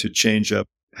needed to change up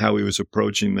how he was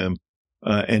approaching them,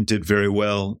 and did very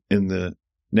well in the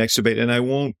next debate. And I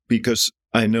won't, because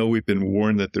I know we've been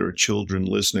warned that there are children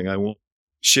listening, I won't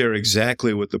share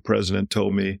exactly what the president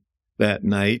told me that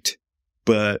night,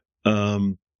 but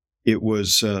it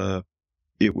was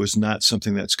not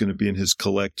something that's going to be in his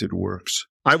collected works.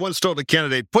 I once told a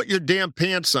candidate, put your damn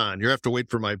pants on. You have to wait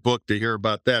for my book to hear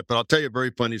about that. But I'll tell you a very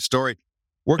funny story.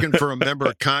 Working for a member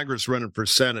of Congress running for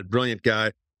Senate, brilliant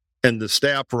guy, and the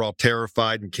staff were all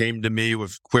terrified and came to me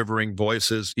with quivering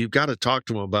voices. You've got to talk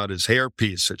to him about his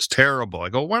hairpiece. It's terrible. I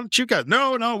go, why don't you guys?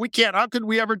 No, we can't. How could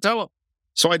we ever tell him?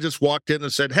 So I just walked in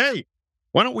and said, hey,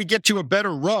 why don't we get you a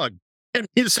better rug? And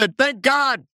he said, thank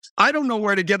God. I don't know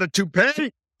where to get a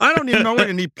toupee. I don't even know it.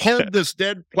 And he pulled this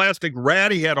dead plastic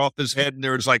rat he had off his head, and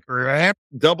there was like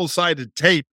double-sided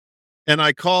tape. And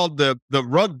I called the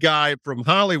rug guy from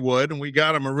Hollywood, and we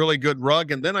got him a really good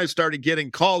rug. And then I started getting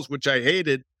calls, which I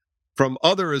hated, from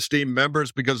other esteemed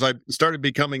members, because I started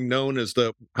becoming known as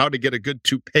the how to get a good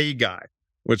toupee guy,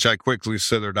 which I quickly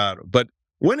slithered out of. But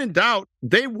when in doubt,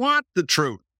 they want the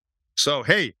truth. So,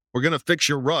 hey, we're going to fix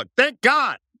your rug. Thank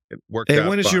God. It worked out fine.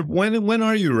 When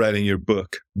are you writing your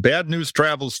book? Bad News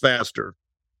Travels Faster.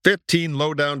 15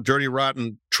 low-down, dirty,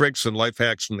 rotten tricks and life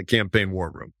hacks from the campaign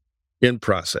war room. In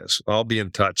process. I'll be in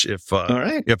touch if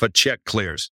a check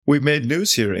clears. We've made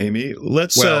news here, Amy.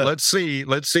 Let's see.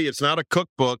 It's not a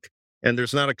cookbook, and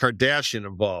there's not a Kardashian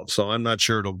involved, so I'm not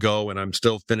sure it'll go, and I'm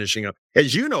still finishing up.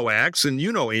 As you know, Axe, and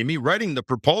you know, Amy, writing the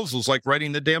proposals like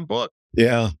writing the damn book.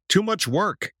 Yeah. Too much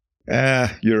work.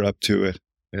 You're up to it.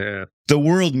 Yeah. The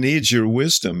world needs your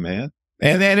wisdom, man.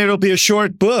 And then it'll be a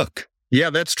short book. Yeah,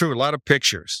 that's true. A lot of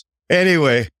pictures.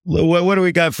 Anyway, what do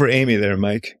we got for Amy there,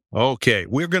 Mike? Okay,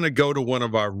 we're going to go to one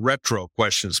of our retro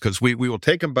questions, because we will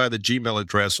take them by the Gmail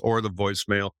address or the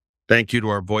voicemail. Thank you to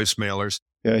our voicemailers.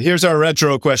 Yeah, here's our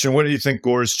retro question. What do you think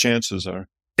Gore's chances are?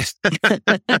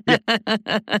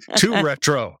 Too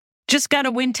retro. Just got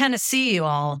to win Tennessee, you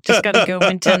all. Just got to go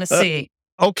win Tennessee.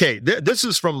 Okay, this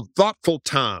is from Thoughtful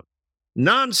Tom.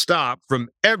 Nonstop from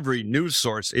every news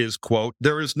source is, quote,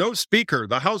 there is no speaker.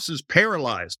 The House is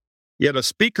paralyzed. Yet a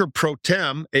speaker pro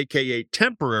tem, a.k.a.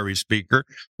 temporary speaker,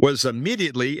 was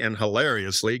immediately and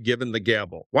hilariously given the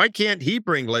gavel. Why can't he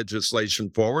bring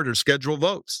legislation forward or schedule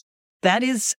votes? That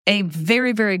is a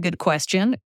very, very good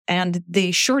question. And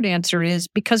the short answer is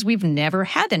because we've never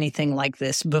had anything like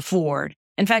this before.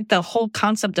 In fact, the whole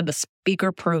concept of a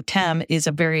speaker pro tem is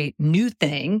a very new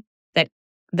thing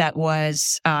that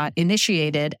was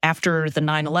initiated after the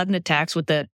 9/11 attacks, with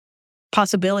the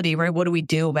possibility, right? What do we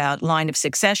do about line of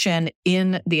succession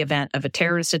in the event of a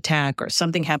terrorist attack or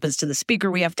something happens to the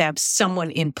speaker? We have to have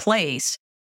someone in place.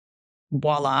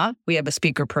 Voila, we have a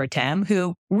speaker pro tem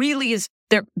who really is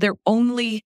their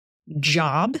only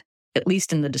job, at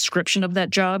least in the description of that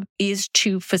job, is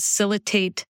to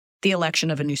facilitate the election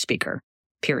of a new speaker,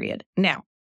 period. Now,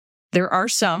 there are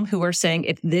some who are saying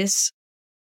if this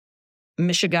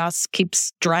Michigas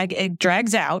keeps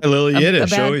drags out. A little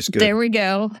Yiddish, always good. There we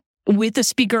go. With the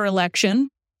speaker election,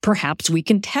 perhaps we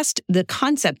can test the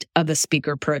concept of a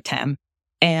speaker pro tem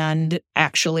and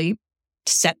actually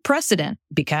set precedent.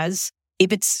 Because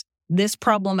if it's this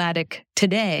problematic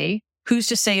today, who's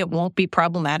to say it won't be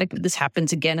problematic if this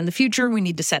happens again in the future? We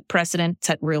need to set precedent,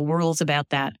 set real rules about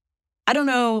that. I don't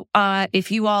know if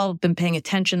you all have been paying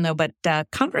attention, though, but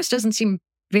Congress doesn't seem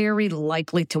very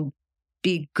likely to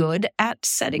be good at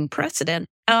setting precedent.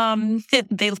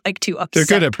 They like to upset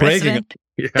They're good at precedent. breaking it.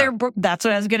 Yeah. That's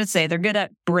what I was going to say. They're good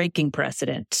at breaking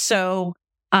precedent. So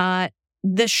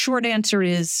the short answer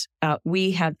is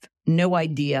we have no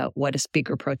idea what a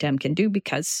speaker pro tem can do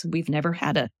because we've never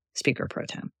had a speaker pro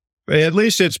tem. At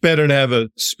least it's better to have a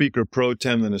speaker pro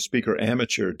tem than a speaker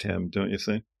amateur tem, don't you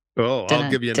think? Oh, I'll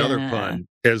give you another pun.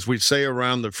 As we say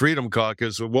around the Freedom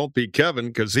Caucus, it won't be Kevin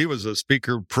because he was a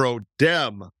speaker pro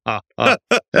dem.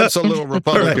 That's a little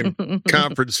Republican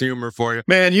conference humor for you.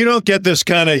 Man, you don't get this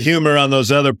kind of humor on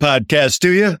those other podcasts,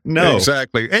 do you? No.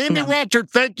 Exactly. Amy Ratcher,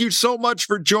 thank you so much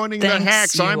for joining the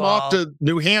Hacks. I'm off to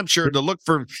New Hampshire to look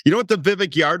for, you know what the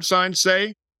Vivek yard signs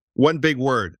say? One big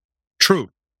word, truth.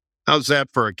 How's that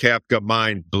for a Kafka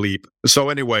mind bleep? So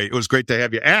anyway, it was great to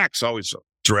have you. Axe, always a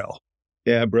drill.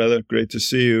 Yeah, brother. Great to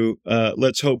see you.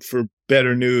 Let's hope for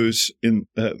better news in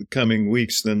the coming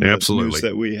weeks than the news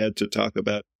that we had to talk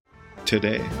about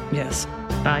today. Yes.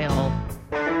 Bye all.